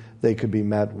prison, they could be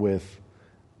met with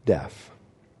death.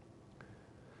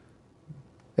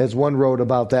 As one wrote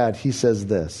about that, he says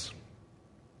this.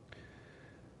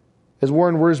 As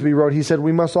Warren Wiersbe wrote, he said,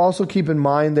 we must also keep in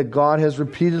mind that God has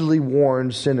repeatedly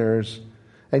warned sinners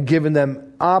and given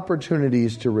them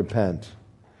opportunities to repent.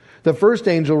 The first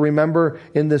angel, remember,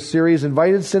 in this series,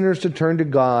 invited sinners to turn to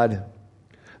God.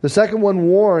 The second one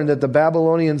warned that the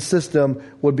Babylonian system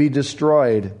would be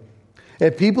destroyed.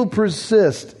 If people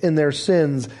persist in their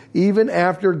sins, even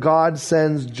after God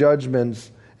sends judgments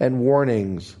and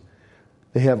warnings,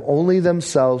 they have only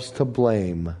themselves to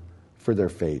blame for their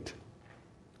fate.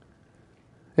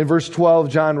 In verse 12,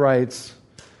 John writes,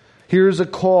 here's a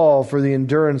call for the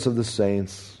endurance of the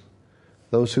saints,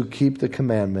 those who keep the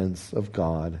commandments of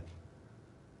God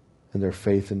and their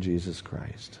faith in Jesus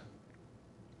Christ.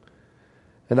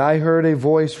 And I heard a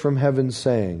voice from heaven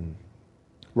saying,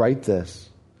 write this,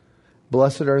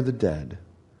 blessed are the dead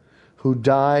who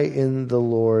die in the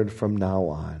Lord from now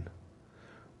on.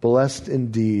 Blessed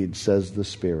indeed, says the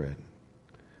Spirit,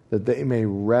 that they may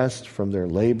rest from their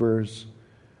labors,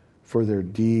 for their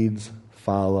deeds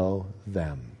follow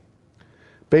them.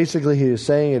 Basically, he is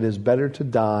saying it is better to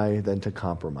die than to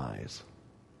compromise.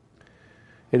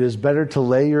 It is better to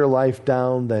lay your life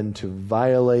down than to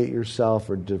violate yourself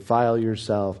or defile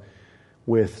yourself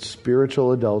with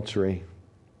spiritual adultery,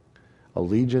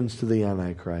 allegiance to the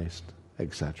Antichrist,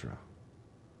 etc.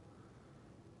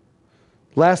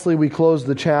 Lastly, we close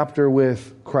the chapter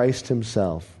with Christ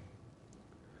himself.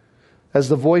 As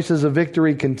the voices of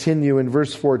victory continue in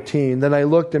verse 14, then I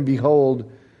looked and behold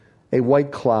a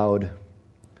white cloud,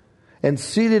 and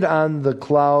seated on the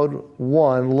cloud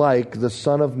one like the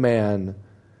Son of Man,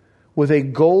 with a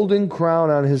golden crown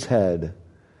on his head,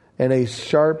 and a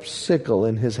sharp sickle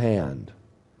in his hand.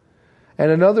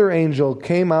 And another angel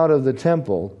came out of the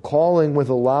temple, calling with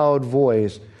a loud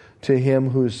voice to him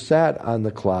who sat on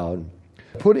the cloud,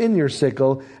 "Put in your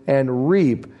sickle and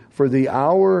reap, for the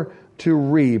hour to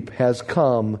reap has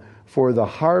come, for the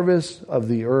harvest of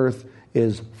the earth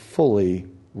is fully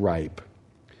ripe."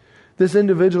 This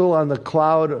individual on the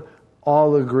cloud,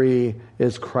 all agree,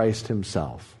 is Christ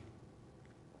himself.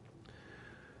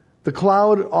 The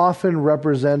cloud often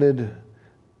represented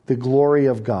the glory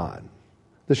of God.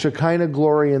 The Shekinah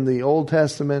glory in the Old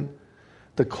Testament,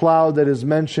 the cloud that is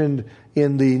mentioned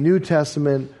in the New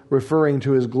Testament referring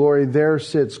to his glory. There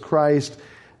sits Christ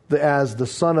as the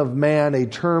Son of Man, a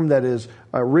term that is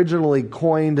originally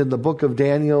coined in the book of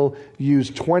Daniel,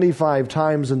 used 25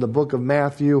 times in the book of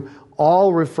Matthew,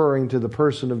 all referring to the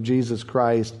person of Jesus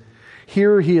Christ.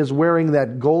 Here he is wearing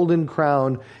that golden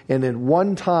crown, and at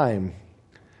one time,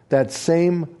 that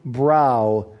same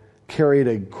brow carried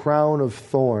a crown of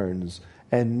thorns,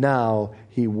 and now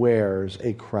he wears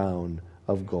a crown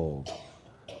of gold.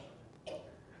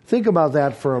 Think about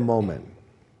that for a moment.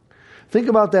 Think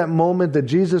about that moment that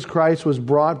Jesus Christ was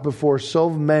brought before so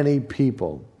many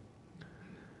people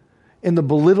in the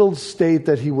belittled state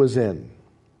that he was in.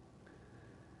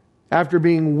 After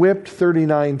being whipped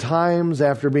 39 times,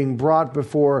 after being brought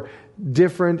before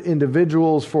different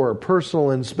individuals for a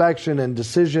personal inspection and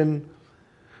decision,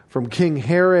 from King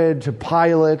Herod to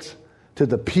Pilate to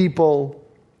the people.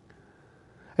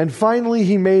 And finally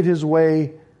he made his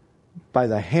way by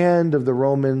the hand of the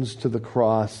Romans to the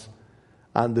cross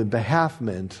on the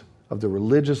behalfment of the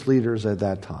religious leaders at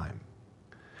that time.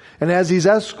 And as he's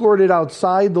escorted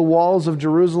outside the walls of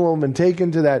Jerusalem and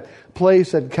taken to that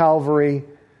place at Calvary,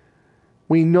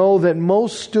 we know that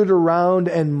most stood around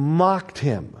and mocked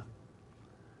him,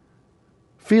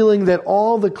 feeling that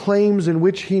all the claims in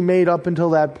which he made up until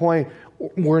that point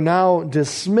were now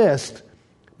dismissed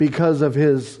because of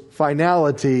his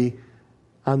finality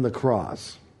on the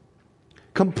cross.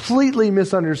 Completely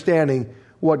misunderstanding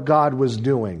what God was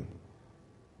doing.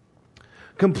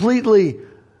 Completely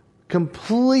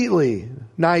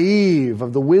naive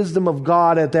of the wisdom of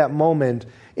God at that moment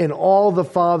in all the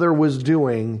Father was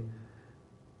doing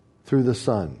through the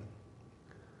Son.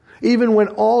 Even when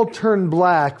all turned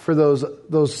black for those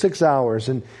 6 hours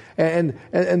and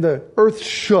the earth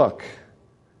shook,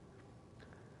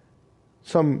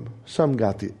 some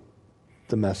got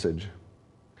the message.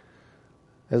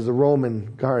 As the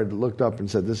Roman guard looked up and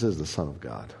said, "This is the Son of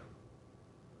God."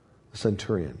 The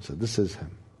centurion said, "This is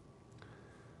him.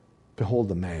 Behold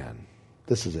the man.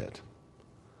 This is it."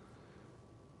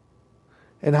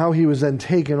 And how he was then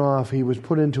taken off, he was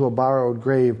put into a borrowed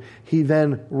grave. He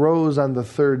then rose on the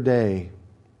third day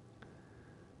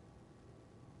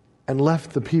and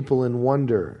left the people in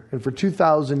wonder. And for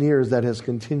 2,000 years that has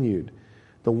continued.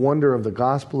 The wonder of the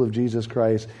gospel of Jesus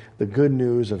Christ, the good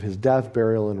news of his death,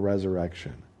 burial, and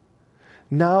resurrection.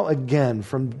 Now again,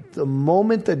 from the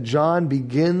moment that John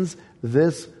begins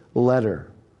this letter,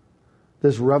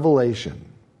 this revelation,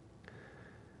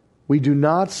 we do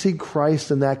not see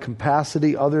Christ in that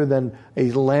capacity other than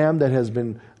a lamb that has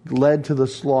been led to the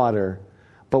slaughter,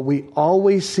 but we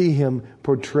always see him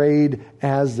portrayed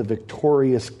as the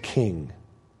victorious king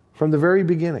from the very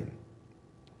beginning.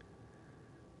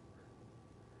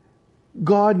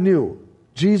 God knew,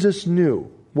 Jesus knew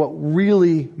what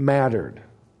really mattered.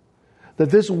 That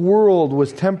this world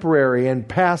was temporary and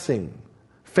passing,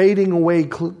 fading away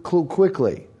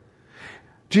quickly.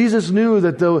 Jesus knew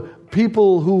that the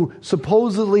people who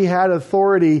supposedly had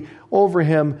authority over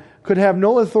him could have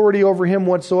no authority over him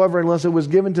whatsoever unless it was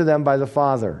given to them by the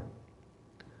Father.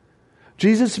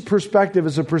 Jesus' perspective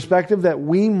is a perspective that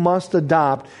we must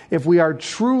adopt if we are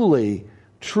truly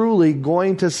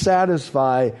going to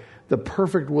satisfy the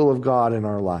perfect will of God in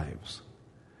our lives.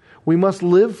 We must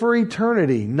live for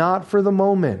eternity, not for the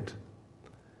moment.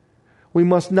 We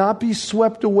must not be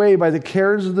swept away by the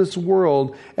cares of this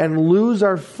world and lose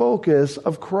our focus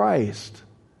of Christ.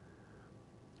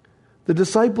 The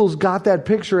disciples got that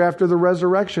picture after the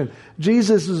resurrection.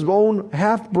 Jesus' own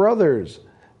half-brothers,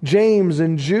 James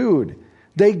and Jude,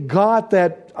 they got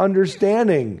that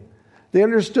understanding. They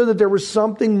understood that there was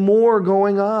something more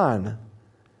going on.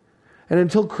 And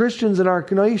until Christians in our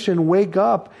nation wake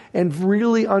up and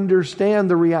really understand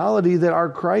the reality that our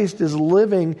Christ is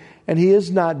living and he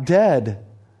is not dead,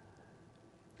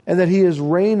 and that he is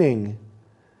reigning,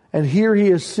 and here he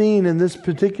is seen in this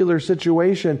particular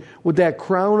situation with that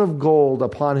crown of gold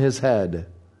upon his head.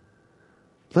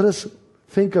 Let us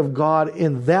think of God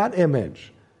in that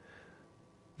image,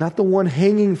 not the one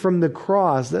hanging from the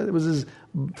cross. That was his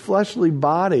fleshly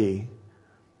body.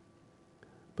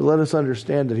 But let us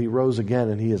understand that he rose again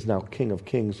and he is now King of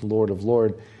Kings, Lord of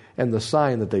Lords, and the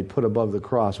sign that they put above the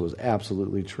cross was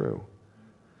absolutely true.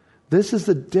 This is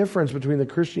the difference between the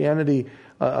Christianity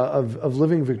of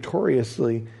living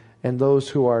victoriously and those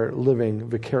who are living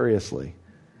vicariously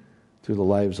through the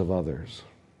lives of others.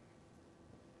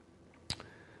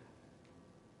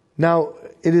 Now,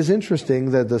 it is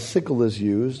interesting that the sickle is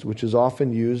used, which is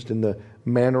often used in the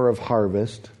manner of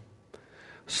harvest.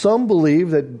 Some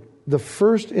believe that the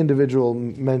first individual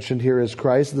mentioned here is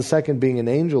Christ, the second being an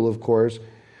angel, of course.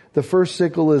 The first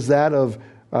sickle is that of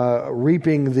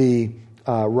reaping the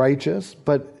righteous,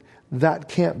 but that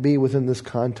can't be within this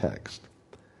context.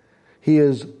 He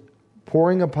is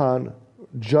pouring upon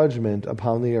judgment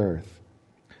upon the earth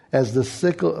as the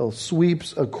sickle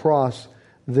sweeps across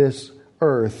this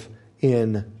earth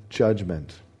in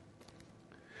judgment.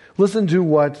 Listen to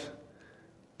what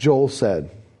Joel said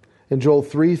in Joel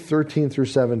 3:13 through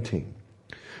 17.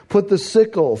 Put the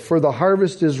sickle, for the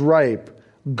harvest is ripe.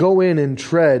 Go in and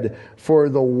tread, for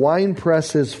the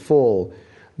winepress is full.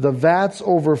 The vats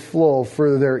overflow,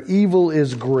 for their evil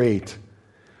is great.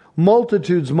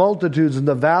 Multitudes, multitudes in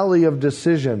the valley of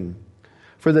decision,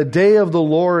 for the day of the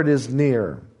Lord is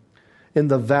near in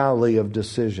the valley of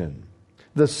decision.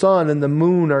 The sun and the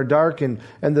moon are darkened,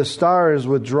 and the stars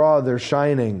withdraw their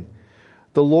shining.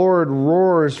 The Lord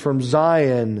roars from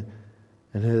Zion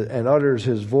and utters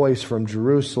his voice from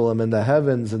Jerusalem, and the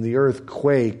heavens and the earth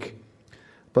quake.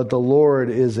 But the Lord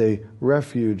is a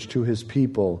refuge to his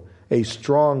people, a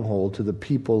stronghold to the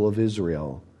people of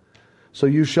Israel. So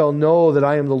you shall know that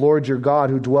I am the Lord your God,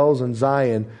 who dwells in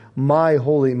Zion, my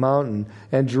holy mountain,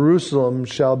 and Jerusalem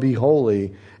shall be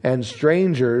holy, and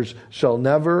strangers shall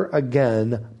never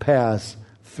again pass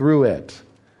through it.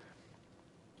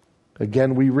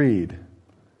 Again we read,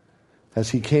 as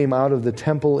he came out of the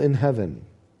temple in heaven,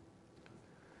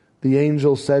 the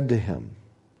angel said to him,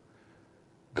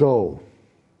 Go,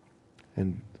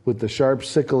 and with the sharp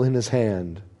sickle in his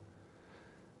hand,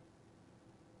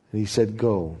 and he said,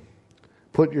 Go,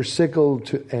 put your sickle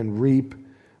and reap,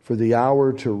 for the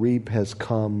hour to reap has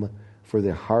come, for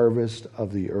the harvest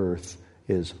of the earth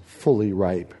is fully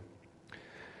ripe.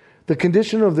 The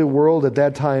condition of the world at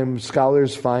that time,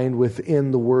 scholars find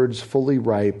within the words fully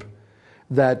ripe,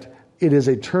 that it is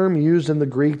a term used in the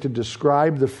Greek to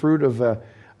describe the fruit of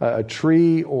a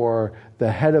tree or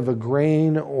the head of a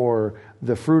grain or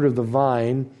the fruit of the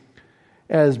vine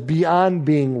as beyond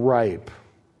being ripe.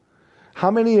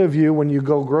 How many of you, when you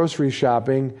go grocery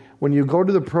shopping, when you go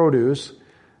to the produce,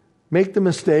 make the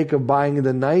mistake of buying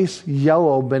the nice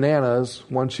yellow bananas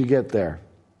once you get there?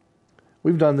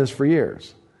 We've done this for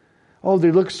years. Oh,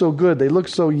 they look so good. They look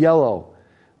so yellow.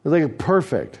 They look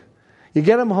perfect. You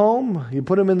get them home, you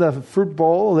put them in the fruit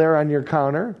bowl there on your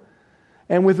counter,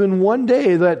 and within one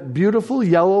day, that beautiful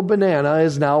yellow banana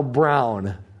is now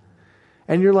brown.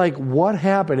 And you're like, what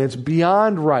happened? It's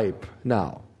beyond ripe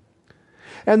now.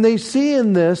 And they see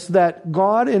in this that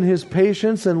God, in his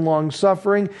patience and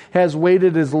long-suffering, has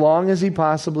waited as long as he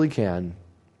possibly can.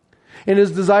 In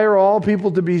his desire all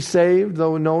people to be saved,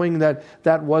 though knowing that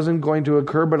that wasn't going to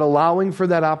occur, but allowing for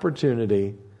that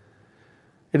opportunity.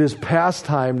 It is past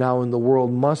time now, and the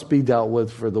world must be dealt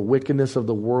with, for the wickedness of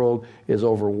the world is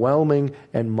overwhelming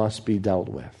and must be dealt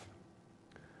with.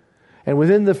 And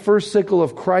within the first sickle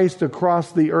of Christ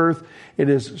across the earth, it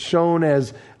is shown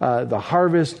as the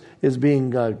harvest is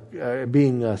being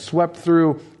swept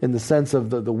through in the sense of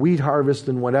the wheat harvest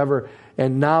and whatever,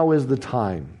 and now is the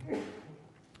time.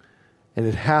 And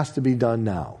it has to be done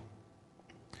now.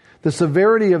 The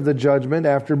severity of the judgment,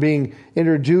 after being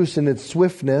introduced in its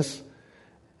swiftness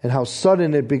and how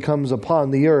sudden it becomes upon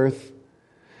the earth,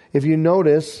 if you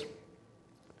notice,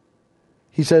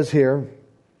 he says here,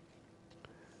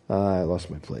 I lost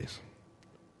my place.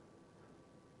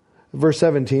 Verse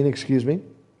 17, excuse me.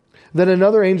 Then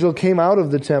another angel came out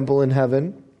of the temple in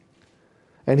heaven,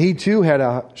 and he too had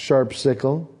a sharp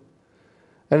sickle.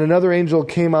 And another angel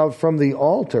came out from the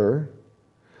altar,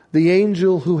 the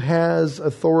angel who has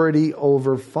authority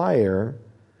over fire,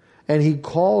 and he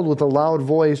called with a loud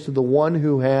voice to the one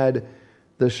who had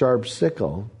the sharp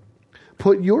sickle,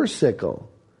 put your sickle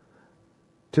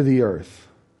to the earth.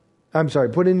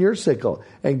 Put in your sickle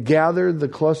and gather the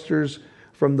clusters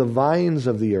from the vines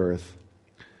of the earth,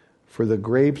 for the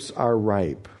grapes are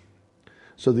ripe.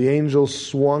 So the angel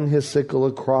swung his sickle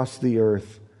across the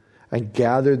earth and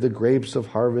gathered the grapes of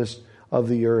harvest of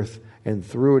the earth and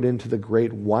threw it into the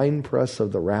great winepress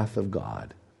of the wrath of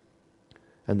God.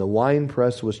 And the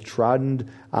winepress was trodden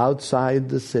outside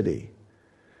the city,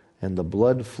 and the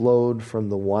blood flowed from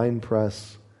the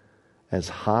winepress as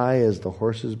high as the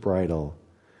horse's bridle,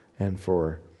 and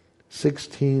for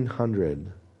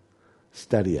 1,600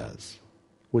 stadias,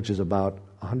 which is about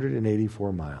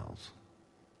 184 miles.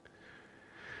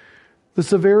 The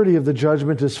severity of the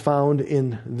judgment is found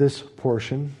in this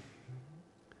portion.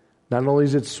 Not only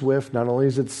is it swift, not only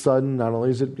is it sudden, not only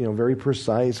is it very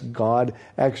precise, God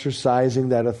exercising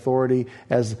that authority,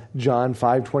 as John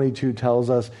 5:22 tells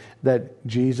us that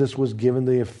Jesus was given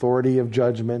the authority of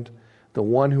judgment, the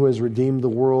one who has redeemed the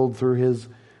world through his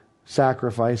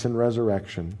sacrifice and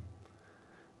resurrection.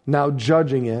 Now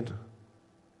judging it,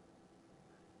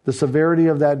 the severity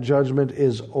of that judgment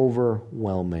is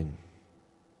overwhelming.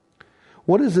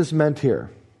 What is this meant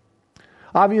here?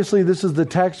 Obviously, this is the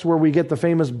text where we get the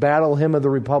famous battle hymn of the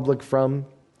Republic from.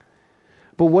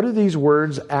 But what do these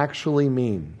words actually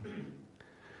mean?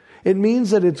 It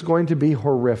means that it's going to be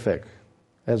horrific,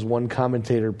 as one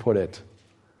commentator put it.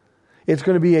 It's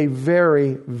going to be a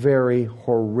very, very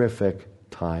horrific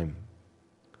time.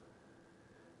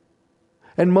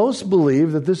 And most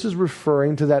believe that this is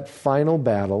referring to that final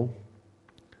battle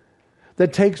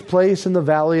that takes place in the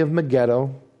Valley of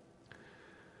Megiddo,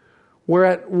 where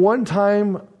at one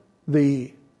time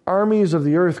the armies of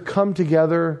the earth come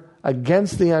together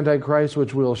against the Antichrist,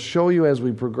 which we'll show you as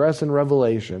we progress in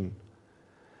Revelation.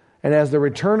 And as the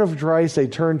return of Christ, they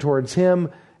turn towards him,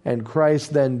 and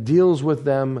Christ then deals with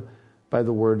them by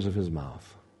the words of his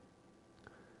mouth,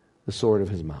 the sword of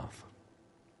his mouth.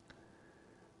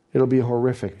 It'll be a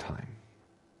horrific time.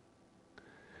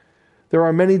 There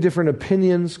are many different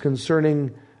opinions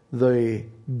concerning the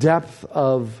depth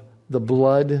of the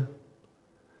blood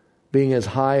being as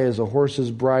high as a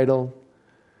horse's bridle.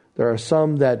 There are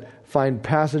some that find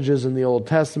passages in the Old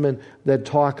Testament that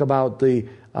talk about the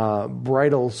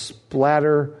bridal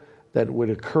splatter that would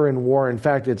occur in war. In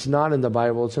fact, it's not in the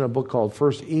Bible. It's in a book called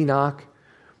First Enoch.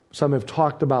 Some have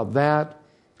talked about that.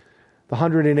 The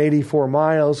 184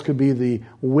 miles could be the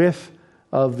width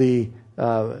of the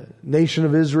nation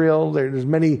of Israel. There's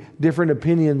many different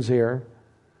opinions here.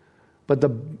 But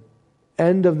the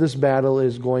end of this battle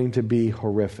is going to be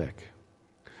horrific.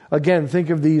 Again, think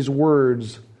of these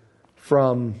words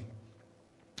from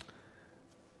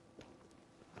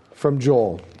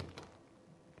Joel.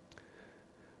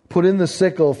 Put in the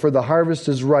sickle, for the harvest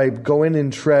is ripe. Go in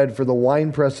and tread, for the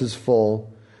winepress is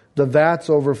full. The vats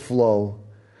overflow,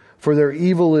 for their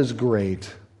evil is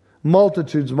great.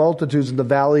 Multitudes, multitudes in the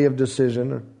valley of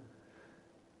decision.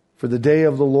 For the day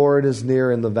of the Lord is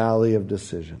near in the valley of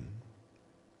decision.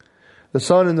 The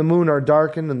sun and the moon are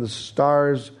darkened, and the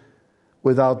stars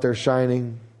without their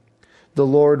shining. The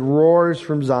Lord roars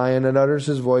from Zion and utters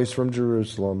his voice from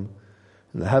Jerusalem.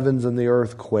 And the heavens and the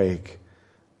earth quake.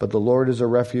 But the Lord is a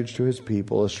refuge to his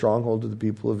people, a stronghold to the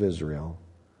people of Israel.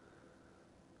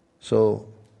 So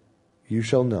you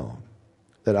shall know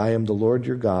that I am the Lord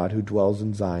your God, who dwells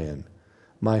in Zion,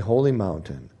 my holy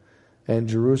mountain, and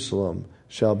Jerusalem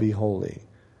shall be holy,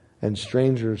 and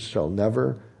strangers shall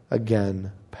never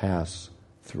again pass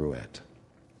through it.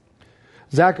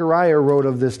 Zechariah wrote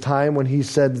of this time when he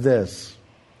said this,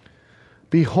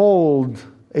 Behold,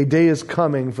 a day is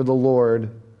coming for the Lord,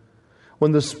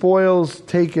 when the spoils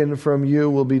taken from you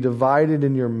will be divided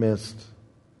in your midst.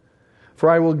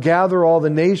 For I will gather all the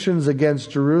nations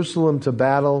against Jerusalem to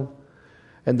battle,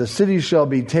 and the city shall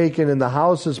be taken, and the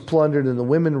houses plundered, and the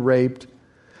women raped.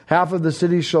 Half of the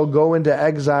city shall go into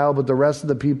exile, but the rest of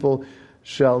the people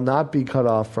shall not be cut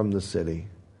off from the city.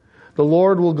 The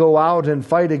Lord will go out and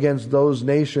fight against those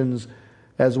nations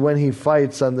as when he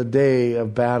fights on the day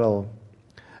of battle.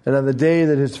 And on the day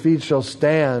that his feet shall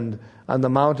stand on the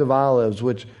Mount of Olives,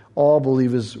 which all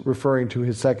believe is referring to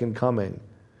his second coming,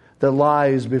 that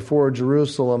lies before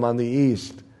Jerusalem on the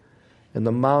east. And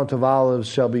the Mount of Olives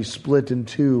shall be split in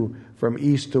two from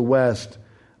east to west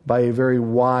by a very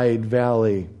wide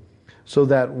valley, so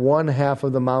that one half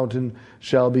of the mountain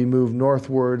shall be moved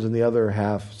northwards and the other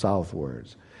half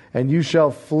southwards. And you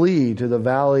shall flee to the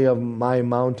valley of my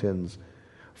mountains,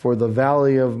 for the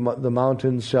valley of the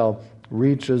mountains shall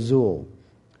reach Azul.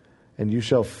 And you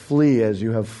shall flee as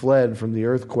you have fled from the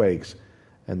earthquakes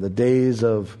and the days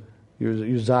of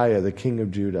Uzziah, the king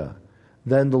of Judah.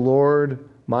 Then the Lord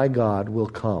my God will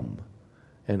come,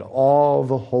 and all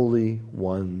the holy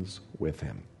ones with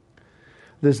him.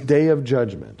 This day of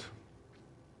judgment,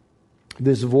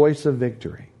 this voice of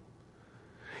victory.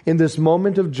 In this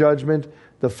moment of judgment,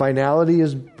 the finality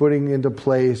is putting into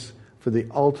place for the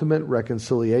ultimate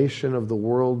reconciliation of the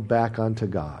world back unto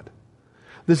God.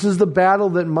 This is the battle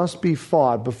that must be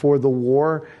fought before the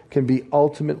war can be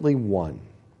ultimately won.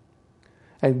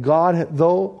 And God,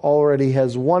 though already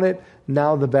has won it,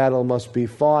 now the battle must be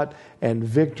fought, and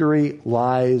victory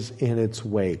lies in its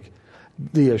wake.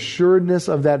 The assuredness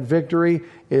of that victory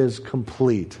is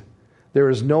complete. There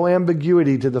is no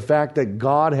ambiguity to the fact that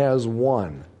God has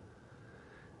won.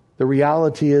 The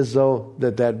reality is, though,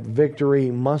 that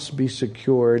victory must be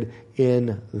secured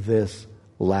in this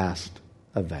last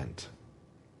event.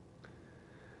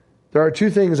 There are two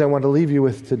things I want to leave you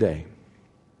with today.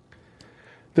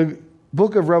 The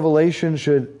book of Revelation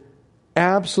should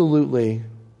absolutely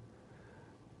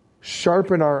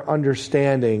sharpen our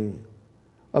understanding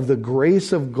of the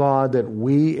grace of God that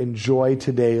we enjoy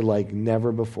today like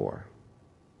never before.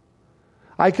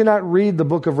 I cannot read the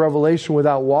book of Revelation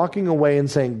without walking away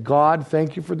and saying, God,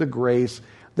 thank you for the grace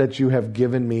that you have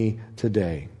given me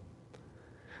today.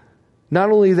 Not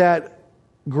only that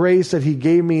grace that he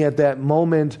gave me at that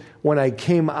moment when I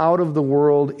came out of the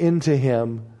world into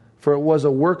him, for it was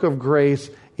a work of grace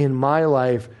in my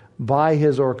life by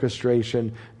his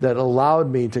orchestration that allowed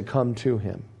me to come to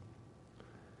him.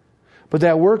 But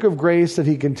that work of grace that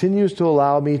he continues to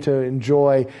allow me to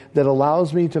enjoy, that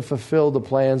allows me to fulfill the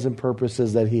plans and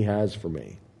purposes that he has for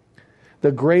me.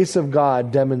 The grace of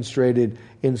God demonstrated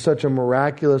in such a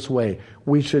miraculous way.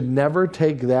 We should never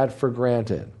take that for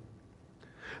granted.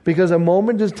 Because a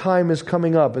moment of time is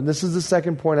coming up, and this is the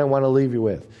second point I want to leave you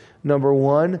with. Number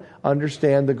one,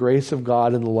 understand the grace of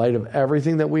God in the light of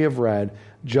everything that we have read.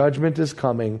 Judgment is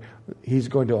coming. He's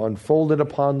going to unfold it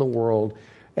upon the world,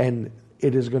 and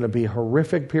it is going to be a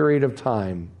horrific period of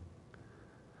time.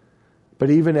 But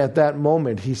even at that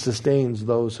moment, he sustains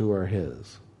those who are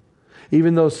his.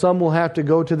 Even though some will have to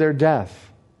go to their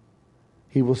death,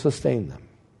 he will sustain them.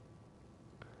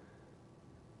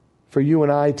 For you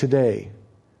and I today,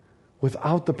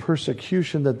 without the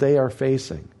persecution that they are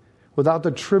facing, without the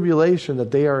tribulation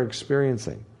that they are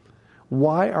experiencing,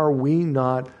 why are we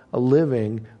not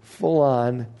living full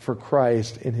on for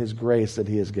Christ in his grace that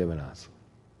he has given us?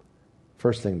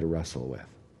 First thing to wrestle with.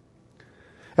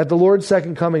 At the Lord's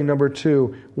second coming, number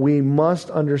two, we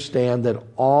must understand that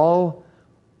all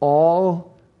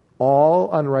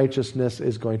unrighteousness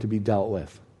is going to be dealt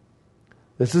with.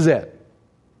 This is it.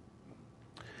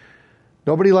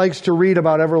 Nobody likes to read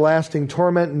about everlasting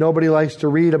torment. Nobody likes to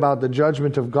read about the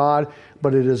judgment of God,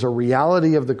 but it is a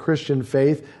reality of the Christian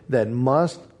faith that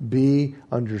must be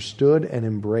understood and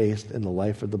embraced in the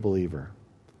life of the believer.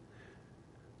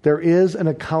 There is an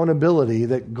accountability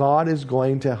that God is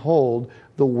going to hold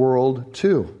the world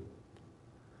to.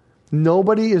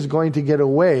 Nobody is going to get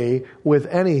away with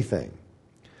anything.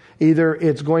 Either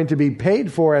it's going to be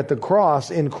paid for at the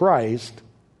cross in Christ,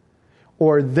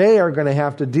 or they are going to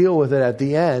have to deal with it at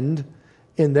the end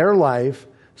in their life,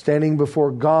 standing before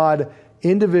God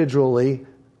individually,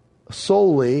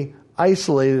 solely,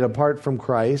 isolated apart from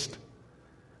Christ,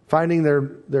 finding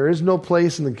there is no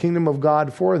place in the kingdom of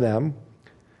God for them,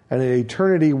 and an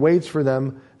eternity waits for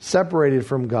them separated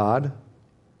from God.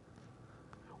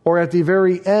 Or at the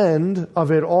very end of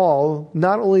it all,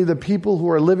 not only the people who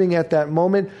are living at that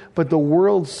moment, but the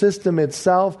world system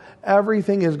itself,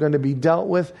 everything is going to be dealt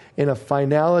with in a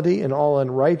finality, and all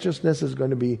unrighteousness is going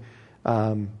to be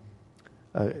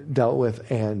dealt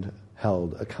with and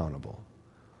held accountable.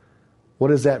 What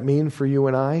does that mean for you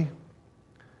and I?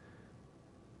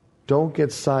 Don't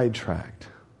get sidetracked.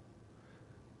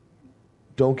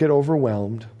 Don't get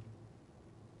overwhelmed.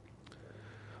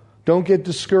 Don't get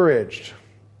discouraged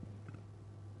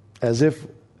as if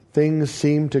things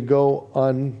seem to go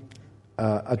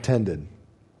unattended.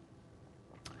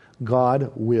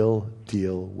 God will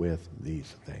deal with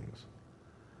these things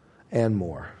and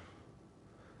more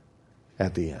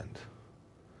at the end.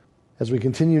 As we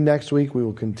continue next week, we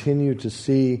will continue to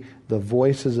see the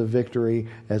voices of victory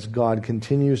as God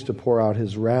continues to pour out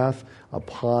his wrath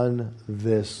upon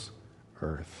this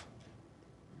earth.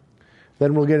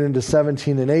 Then we'll get into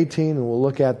 17 and 18, and we'll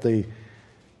look at the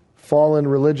fallen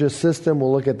religious system.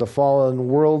 We'll look at the fallen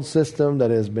world system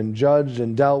that has been judged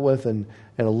and dealt with and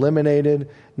eliminated.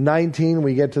 19,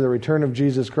 we get to the return of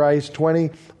Jesus Christ.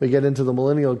 20, we get into the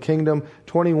millennial kingdom.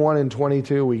 21 and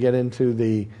 22, we get into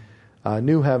the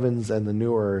new heavens and the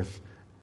new earth.